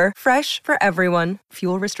 Kroger, fresh for everyone.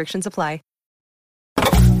 Fuel restrictions apply.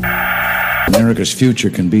 America's future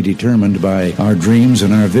can be determined by our dreams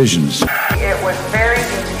and our visions. It was very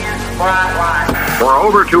intense, bright light. For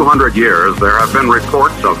over 200 years, there have been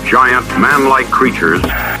reports of giant man-like creatures.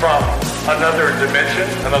 From another dimension,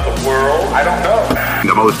 another world, I don't know.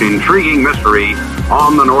 The most intriguing mystery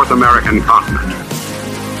on the North American continent.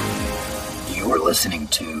 You're listening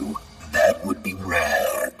to That Would Be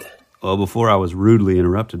Rad. Well, before I was rudely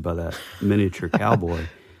interrupted by that miniature cowboy,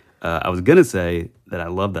 I was going to say that I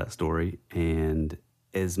love that story, and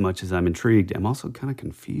as much as I'm intrigued, I'm also kind of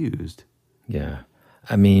confused. Yeah.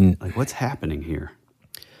 I mean, like, what's happening here?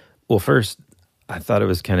 Well, first, I thought it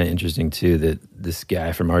was kind of interesting, too, that this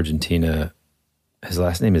guy from Argentina, his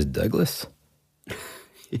last name is Douglas.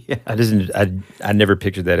 Yeah. I never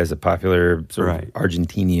pictured that as a popular sort Right. of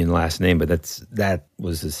Argentinian last name, but that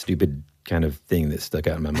was a stupid kind of thing that stuck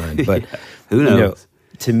out in my mind. But Yeah. Who knows?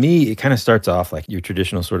 To me, it kind of starts off like your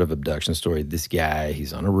traditional sort of abduction story. This guy,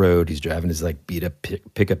 he's on a road, he's driving his like beat up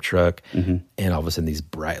pickup truck, and all of a sudden these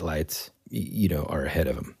bright lights, are ahead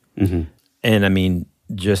of him. And I mean,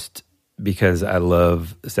 just because I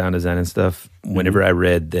love sound design and stuff, whenever I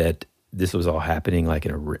read that this was all happening like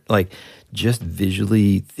just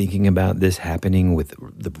visually thinking about this happening with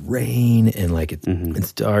the rain and like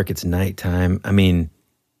it's dark, it's nighttime. I mean,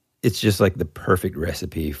 it's just like the perfect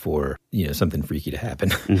recipe for, something freaky to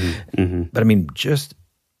happen. But I mean, just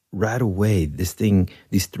right away, these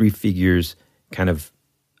three figures kind of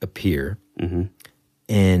appear.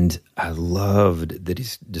 And I loved that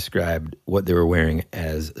he's described what they were wearing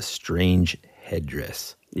as a strange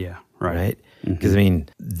headdress. Yeah, right. Because I mean,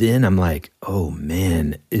 then I'm like, oh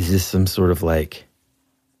man, is this some sort of like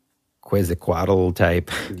Quetzalcoatl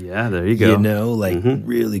type? Yeah, there you go.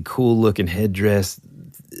 Really cool looking headdress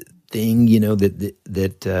thing,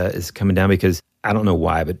 that is coming down, because I don't know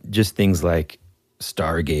why, but just things like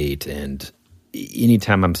Stargate, and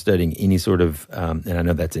anytime I'm studying any sort of, and I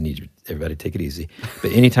know that's in Egypt, everybody take it easy,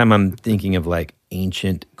 but anytime I'm thinking of like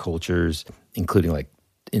ancient cultures, including like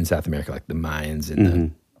in South America, like the Mayans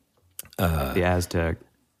and the Aztec.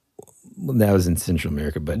 Well, that was in Central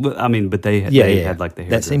America, but I mean, but they had like the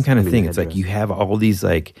hair that same kind of thing. It's like headdress. you have all these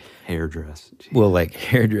like hairdress. Well, like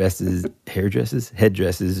headdresses,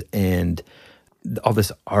 headdresses, and all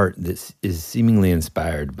this art that is seemingly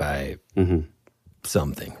inspired by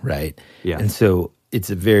something, right? Yeah. And so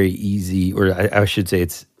it's a very easy, or I should say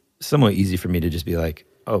it's somewhat easy for me to just be like,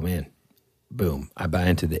 oh man, boom, I buy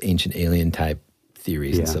into the ancient alien type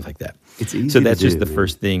theories and stuff like that. It's easy. So that's to just do, the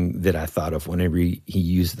first thing that I thought of whenever he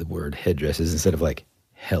used the word headdresses instead of like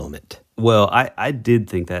helmet. Well, I did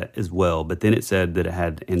think that as well, but then it said that it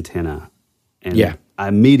had antenna. And Yeah. I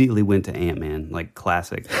immediately went to Ant-Man, like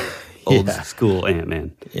classic old school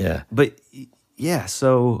Ant-Man. Yeah. But yeah,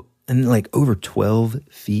 so And like over 12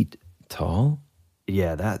 feet tall.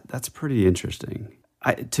 yeah, that's pretty interesting.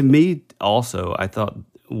 To me also, I thought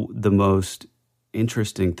the most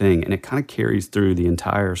interesting thing, and it kind of carries through the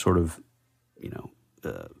entire sort of,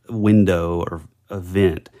 window or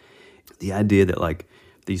event, the idea that like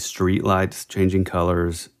these street lights changing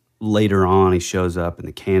colors, later on he shows up and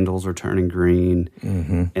the candles are turning green,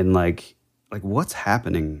 and like what's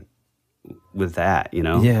happening with that,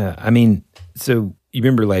 Yeah. I mean, so you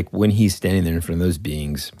remember like when he's standing there in front of those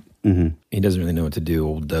beings, he doesn't really know what to do.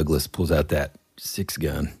 Old Douglas pulls out that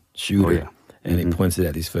 6-gun shooter and he points it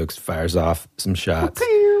at these folks, fires off some shots.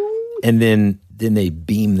 And then they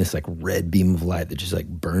beam this like red beam of light that just like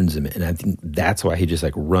burns him. And I think that's why he just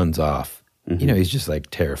like runs off. He's just like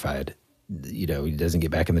terrified. He doesn't get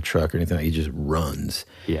back in the truck or anything. He just runs.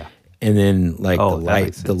 Yeah. And then like the that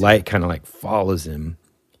makes light sense. kind of like follows him,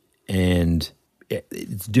 and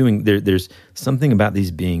it's doing. There's something about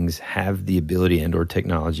these beings have the ability and or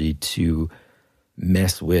technology to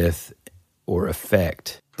mess with or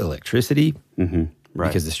affect electricity, right?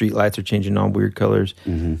 Because the street lights are changing all weird colors,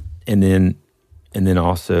 Mm-hmm. and then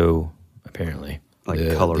also apparently Like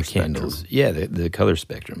the color candles, spectrum. the color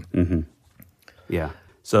spectrum. Mm-hmm. Yeah.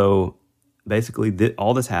 So basically,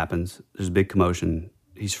 all this happens. There's a big commotion.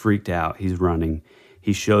 He's freaked out. He's running.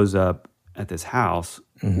 He shows up at this house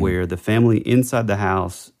where the family inside the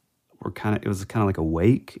house it was kind of like a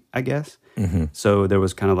wake, I guess. So there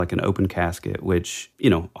was kind of like an open casket, which,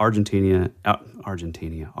 Argentina,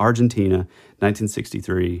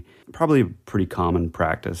 1963, probably a pretty common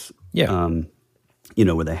practice. Yeah.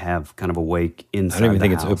 Where they have kind of a wake inside the house. I don't even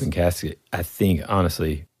think it's open casket. I think,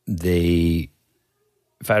 honestly, if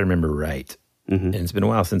I remember right, and it's been a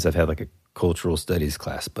while since I've had like a cultural studies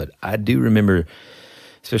class, but I do remember,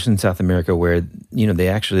 especially in South America, where, they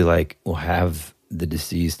actually will have the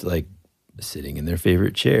deceased sitting in their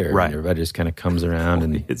favorite chair. Right. And everybody just kind of comes around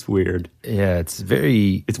and it's weird. Yeah, it's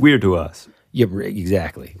weird to us. Yeah,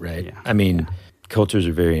 exactly, right? Yeah. I mean, cultures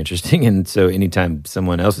are very interesting, and so anytime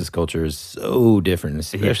someone else's culture is so different,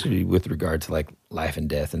 especially with regard to life and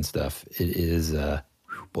death and stuff, it is,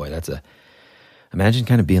 imagine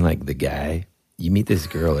kind of being like the guy, you meet this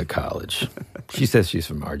girl at college, she says she's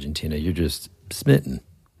from Argentina, you're just smitten.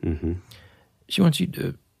 Mm-hmm. She wants you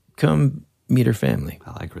to come meet her family.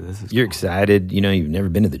 I like where this is You're going. excited, you've never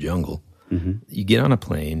been to the jungle. Mm-hmm. You get on a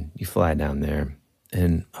plane, you fly down there,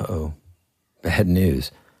 and bad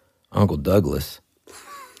news. Uncle Douglas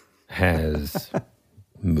has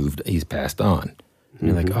moved, he's passed on. And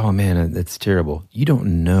you're like, oh man, that's terrible. You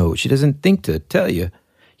don't know. She doesn't think to tell you.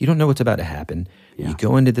 You don't know what's about to happen. Yeah. You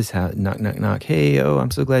go into this house, knock, knock, knock. Hey,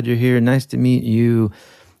 I'm so glad you're here. Nice to meet you.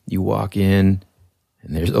 You walk in,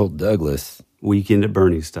 and there's old Douglas. Weekend at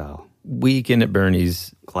Bernie's style. Weekend at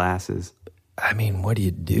Bernie's. Classes. I mean, what do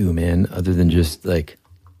you do, man, other than just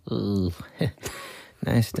ooh,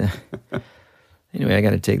 nice to... Anyway, I got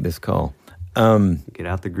to take this call. Get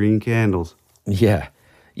out the green candles. Yeah.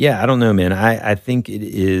 I don't know, man. I think it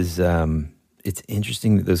is. It's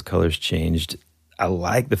interesting that those colors changed. I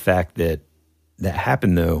like the fact that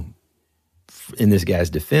happened though, in this guy's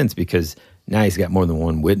defense, because now he's got more than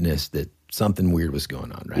one witness that something weird was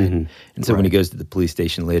going on, right? Mm-hmm. And so when he goes to the police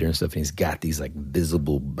station later and stuff, and he's got these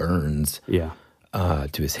visible burns, to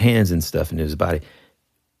his hands and stuff and to his body,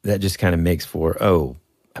 that just kind of makes for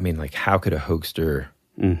how could a hoaxer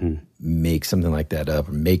make something like that up,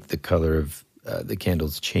 or make the color of the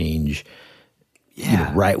candles change?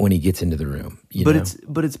 Right when he gets into the room.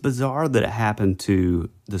 But it's bizarre that it happened to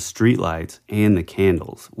the streetlights and the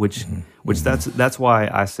candles, which that's why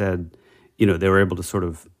I said, they were able to sort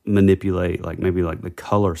of manipulate maybe the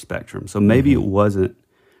color spectrum. So maybe it wasn't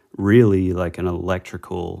really an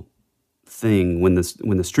electrical thing when the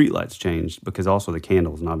streetlights changed, because also the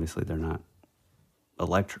candles, and obviously they're not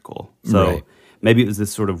electrical. So maybe it was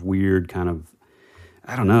this sort of weird kind of,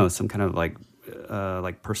 I don't know, some kind of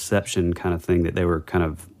perception kind of thing that they were kind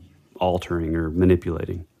of altering or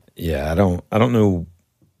manipulating. Yeah, I don't know.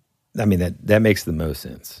 I mean, that makes the most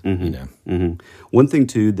sense, One thing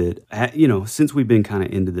too that, since we've been kind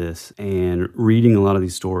of into this and reading a lot of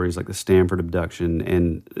these stories, like the Stanford abduction,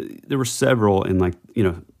 and there were several in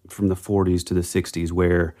from the 40s to the 60s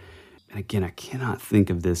where, and again, I cannot think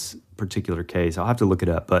of this particular case. I'll have to look it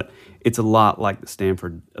up, but it's a lot like the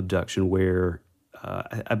Stanford abduction where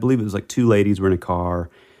I believe it was two ladies were in a car.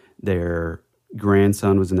 Their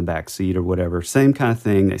grandson was in the back seat or whatever. Same kind of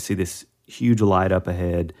thing. They see this huge light up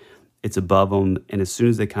ahead. It's above them, and as soon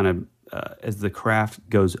as they kind of, as the craft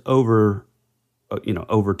goes over,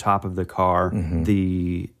 over top of the car,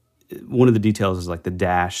 one of the details is the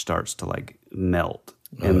dash starts to melt,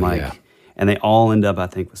 and and they all end up, I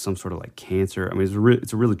think, with some sort of cancer. I mean,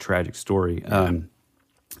 it's a really tragic story. Yeah.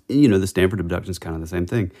 The Stanford abduction is kind of the same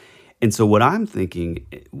thing. And so what I'm thinking,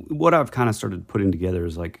 what I've kind of started putting together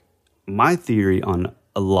is my theory on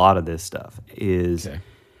a lot of this stuff is,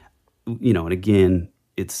 and again,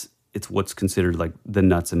 it's what's considered the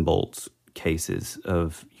nuts and bolts cases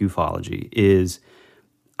of ufology, is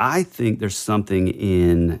I think there's something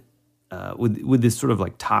in with this sort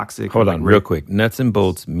of toxic. Hold on, real quick. Nuts and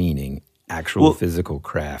bolts meaning actual physical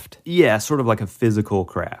craft. Yeah, sort of like a physical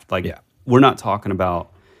craft. We're not talking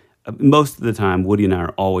about. Most of the time, Woody and I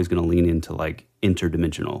are always going to lean into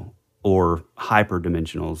interdimensional or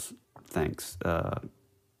hyperdimensionals. Thanks, Jacques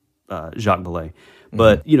Vallée.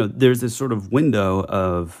 But there's this sort of window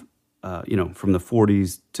of from the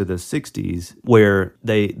 40s to the 60s where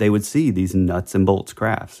they would see these nuts and bolts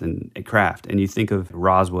craft, and you think of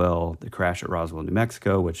Roswell, the crash at Roswell, New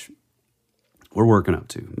Mexico, which we're working up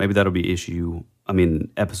to. Maybe that'll be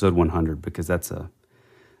episode 100, because that's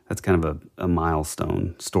kind of a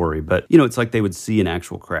milestone story. But, it's like they would see an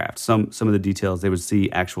actual craft. Some of the details, they would see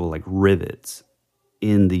actual like rivets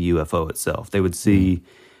in the UFO itself. They would see,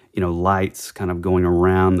 lights kind of going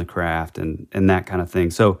around the craft and that kind of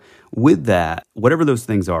thing. So with that, whatever those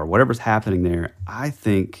things are, whatever's happening there, I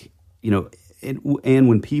think, and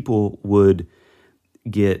when people would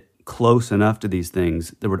get close enough to these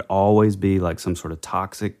things, there would always be like some sort of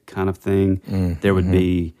toxic kind of thing. There would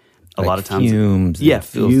be a lot of times fumes,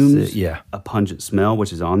 fumes, a pungent smell,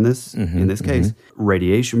 which is on this in this case,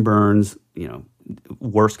 radiation burns.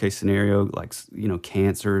 Worst case scenario, like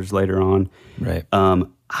cancers later on. Right.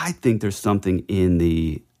 I think there's something in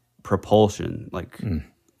the propulsion, like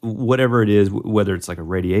whatever it is, whether it's like a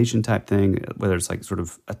radiation type thing, whether it's like sort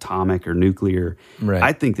of atomic or nuclear. Right.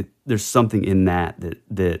 I think that there's something in that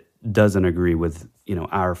doesn't agree with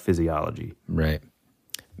our physiology. Right.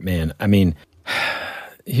 Man, I mean,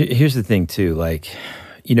 here's the thing too. Like,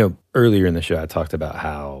 earlier in the show, I talked about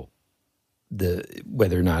how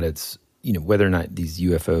whether or not these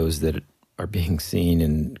UFOs that are being seen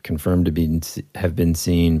and confirmed to have been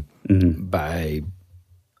seen by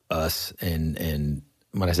us, and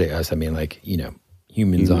when I say us, I mean like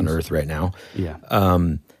humans on Earth right now. Yeah.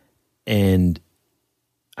 And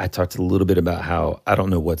I talked a little bit about how I don't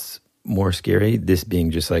know what's more scary, this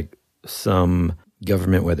being just like some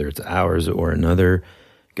government, whether it's ours or another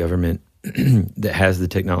government that has the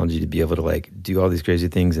technology to be able to like do all these crazy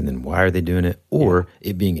things, and then why are they doing it? Or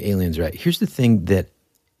it being aliens, right? Here's the thing that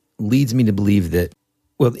leads me to believe that,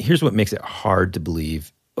 well, here's what makes it hard to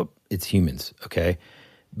believe it's humans, okay?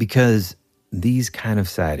 Because these kind of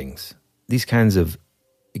sightings, these kinds of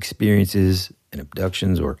experiences and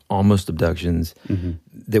abductions or almost abductions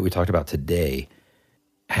that we talked about today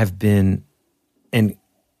have been, and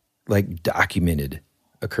like documented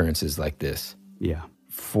occurrences like this. Yeah.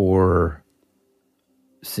 For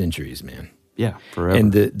centuries, man. Yeah, forever.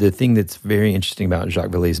 And the thing that's very interesting about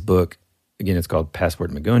Jacques Vallée's book, again, it's called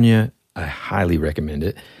Passport Magonia. I highly recommend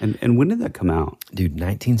it. And when did that come out? Dude,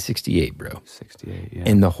 1968, bro. 68, yeah.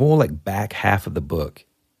 And the whole like back half of the book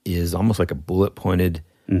is almost like a bullet pointed,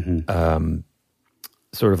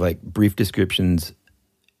 sort of like brief descriptions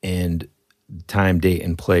and time, date,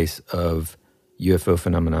 and place of UFO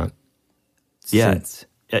phenomenon. Yeah. Since,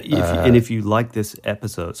 if you like this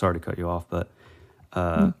episode, sorry to cut you off, but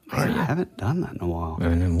I haven't done that in a while.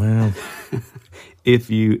 Well, if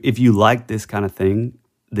you like this kind of thing,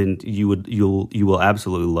 then you will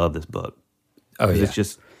absolutely love this book. Oh yeah,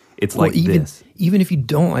 it's like this. Even if you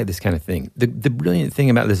don't like this kind of thing, the brilliant thing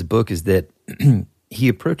about this book is that he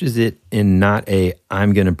approaches it in not a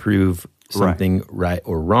I'm going to prove something right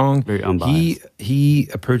or wrong. Very unbiased. He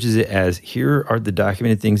approaches it as, here are the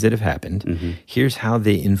documented things that have happened. Here's how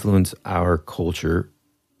they influence our culture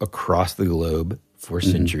across the globe for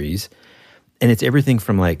centuries. And it's everything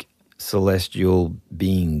from like celestial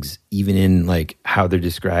beings, even in like how they're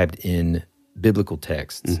described in biblical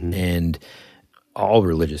texts and all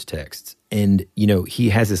religious texts. And, he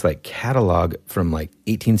has this like catalog from like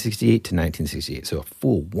 1868 to 1968. So a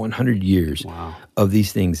full 100 years of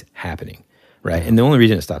these things happening, right? And the only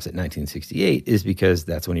reason it stops at 1968 is because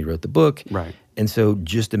that's when he wrote the book. Right. And so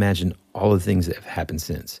just imagine all the things that have happened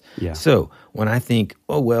since. Yeah. So when I think,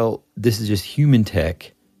 oh, well, this is just human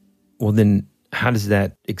tech, well, then how does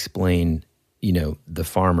that explain, the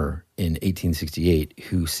farmer in 1868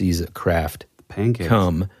 who sees a craft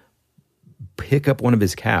come, pick up one of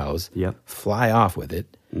his cows, fly off with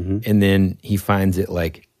it, and then he finds it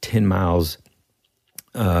like 10 miles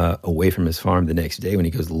away from his farm the next day when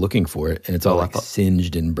he goes looking for it, and it's all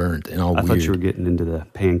singed and burnt and all weird. I thought you were getting into the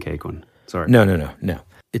pancake one. Sorry. No.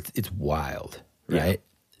 It's wild, right?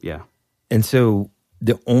 Yeah. And so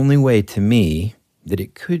the only way to me that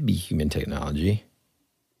it could be human technology,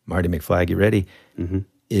 Marty McFly, get ready,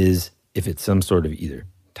 is if it's some sort of either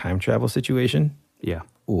time travel situation,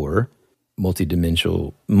 or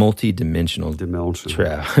multidimensional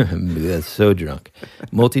travel. That's so drunk.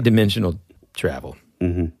 Multidimensional travel,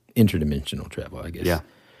 interdimensional travel, I guess. Yeah,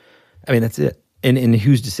 I mean that's it. And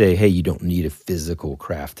who's to say, hey, you don't need a physical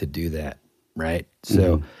craft to do that, right?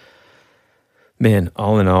 So, man,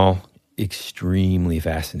 all in all, extremely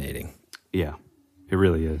fascinating. Yeah, it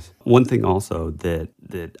really is. One thing also that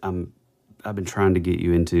I've been trying to get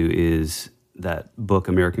you into is that book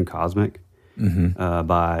American Cosmic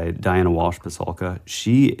by Diana Walsh Pasulka.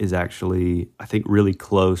 She is actually, I think, really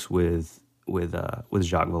close with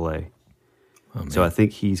Jacques Vallée. Oh, so I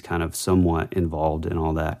think he's kind of somewhat involved in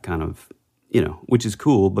all that kind of, which is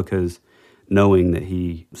cool because knowing that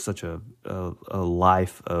he such a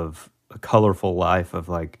life of a colorful life of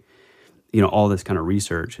like, you know, all this kind of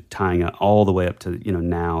research tying it all the way up to, you know,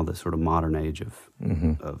 now the sort of modern age of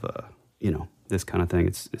you know, this kind of thing.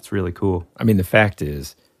 It's really cool. I mean, the fact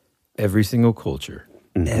is, every single culture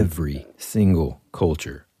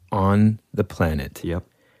on the planet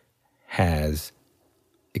has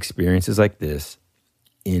experiences like this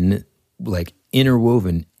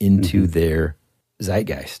interwoven into their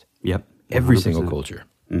zeitgeist. Yep. 100%. Every single culture.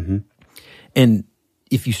 And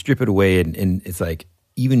if you strip it away and it's like,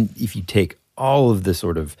 even if you take all of the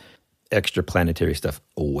sort of extra planetary stuff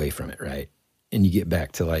away from it, right? And you get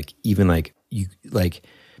back to like, even like you, like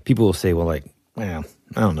people will say, well, like, well,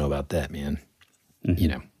 I don't know about that, man. You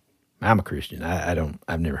know, I'm a Christian.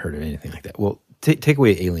 I've never heard of anything like that. Well, take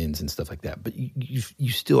away aliens and stuff like that. But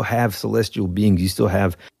you still have celestial beings. You still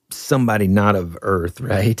have somebody not of Earth,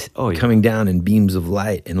 right? Oh, yeah. Coming down in beams of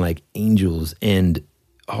light and like angels and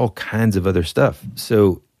all kinds of other stuff.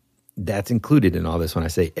 So that's included in all this when I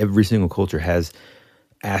say every single culture has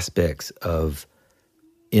aspects of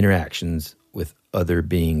interactions with other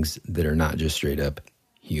beings that are not just straight up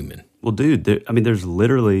human. Well, dude, there's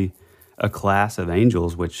literally a class of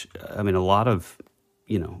angels, which, I mean, a lot of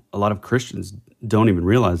Christians don't even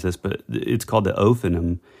realize this, but it's called the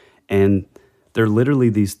Ophanim. And they're literally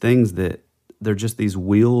these things that they're just these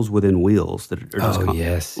wheels within wheels that are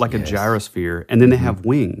just like a gyrosphere. And then they have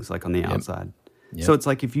wings like on the outside. Yep. So it's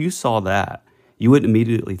like if you saw that, you wouldn't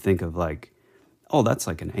immediately think of like, oh, that's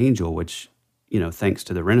like an angel, which, you know, thanks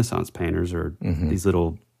to the Renaissance painters or these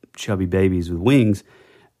little chubby babies with wings.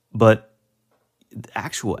 But the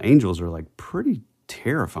actual angels are like pretty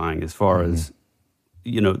terrifying as far as,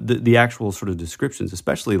 you know, the actual sort of descriptions,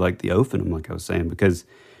 especially like the Ophanim, like I was saying, because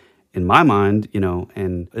in my mind, you know,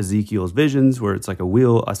 and Ezekiel's visions where it's like a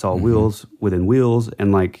wheel, I saw wheels within wheels.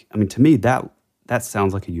 And like, I mean, to me, that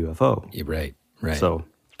sounds like a UFO. Yeah, right. So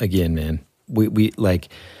again, man, we like,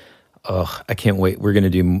 I can't wait. We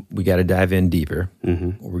got to dive in deeper.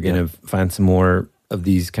 We're going to find some more of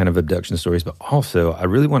these kind of abduction stories, but also I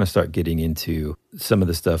really want to start getting into some of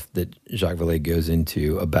the stuff that Jacques Vallée goes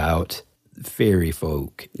into about fairy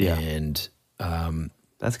folk and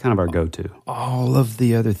that's kind of our go-to. All of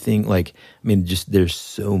the other thing, like, I mean, just there's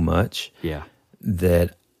so much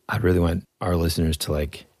that I really want our listeners to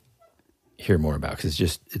like hear more about because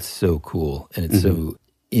it's so cool and it's so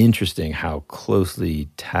interesting how closely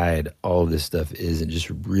tied all of this stuff is, and just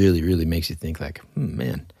really, really makes you think like,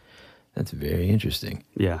 man, that's very interesting.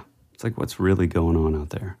 Yeah. It's like, what's really going on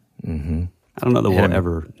out there? I don't know that we'll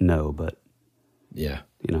ever know, but you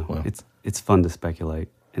know, it's fun to speculate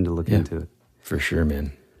and to look into it. For sure,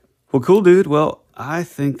 man. Well, cool, dude. Well, I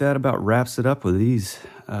think that about wraps it up with these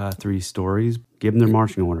 3 stories. Give them their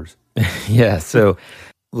marching orders. Yeah. So,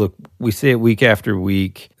 look, we say it week after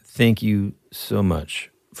week. Thank you so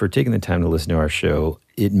much for taking the time to listen to our show.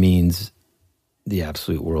 It means the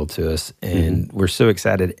absolute world to us, and we're so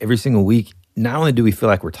excited every single week. Not only do we feel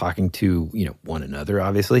like we're talking to, you know, one another,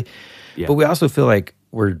 obviously, but we also feel like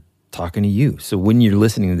we're talking to you. So when you're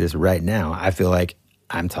listening to this right now, I feel like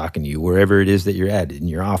I'm talking to you wherever it is that you're at, in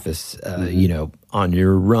your office, you know, on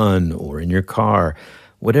your run or in your car,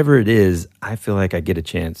 whatever it is. I feel like I get a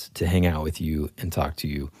chance to hang out with you and talk to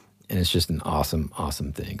you, and it's just an awesome,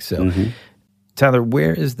 awesome thing. So, Tyler,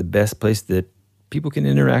 where is the best place that people can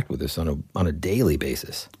interact with us on a daily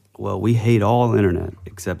basis? Well, we hate all internet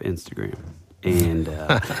except Instagram, and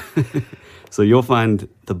so you'll find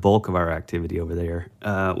the bulk of our activity over there.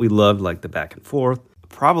 We love like the back and forth.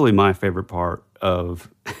 Probably my favorite part of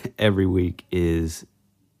every week is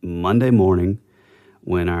Monday morning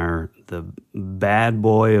when the bad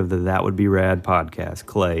boy of the That Would Be Rad podcast,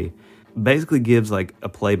 Clay, basically gives like a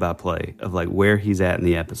play-by-play of like where he's at in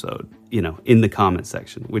the episode, you know, in the comment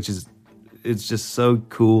section, which is, it's just so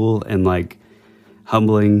cool and like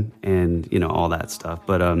humbling and, you know, all that stuff.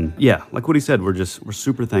 But yeah, like what he said, we're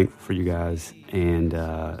super thankful for you guys, and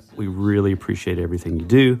we really appreciate everything you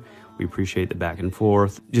do. We appreciate the back and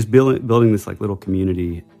forth. Just building this like little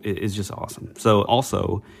community is just awesome. So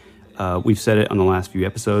also, we've said it on the last few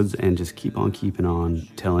episodes, and just keep on keeping on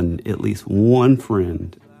telling at least one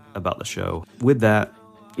friend about the show. With that,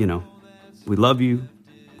 you know, we love you,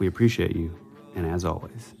 we appreciate you, and as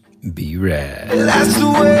always, be rad. That's the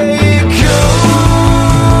way it goes.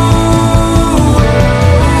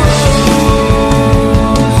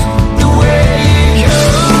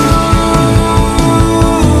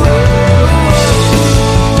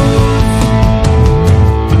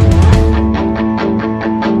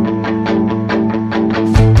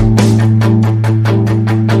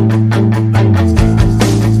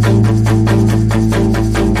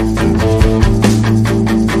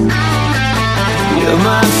 You're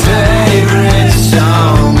my favorite.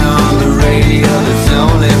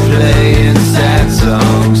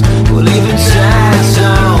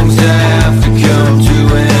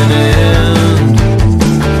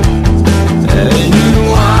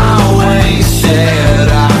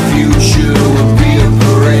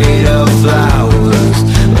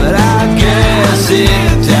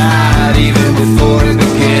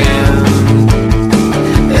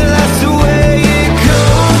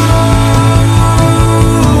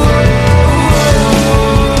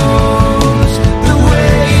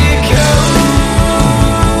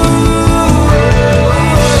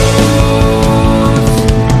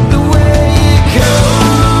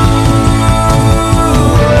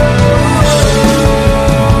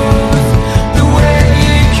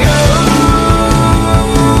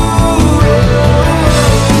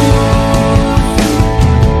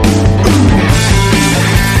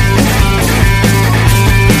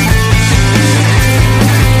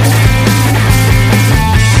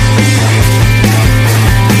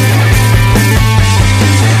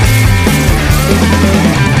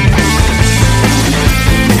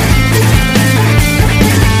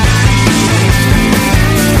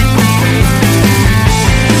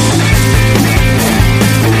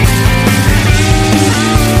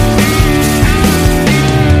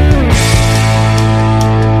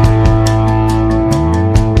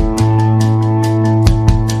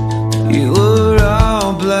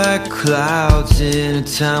 clouds in a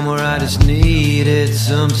time where I just needed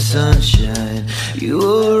some sunshine. You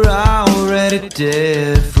were already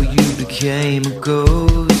dead, for you became a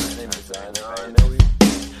ghost.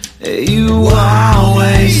 You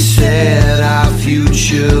always said our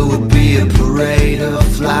future would be a parade of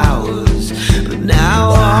flowers, but now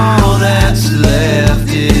all that's left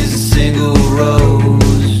is a single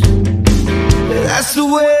rose. That's the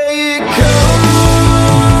way it goes.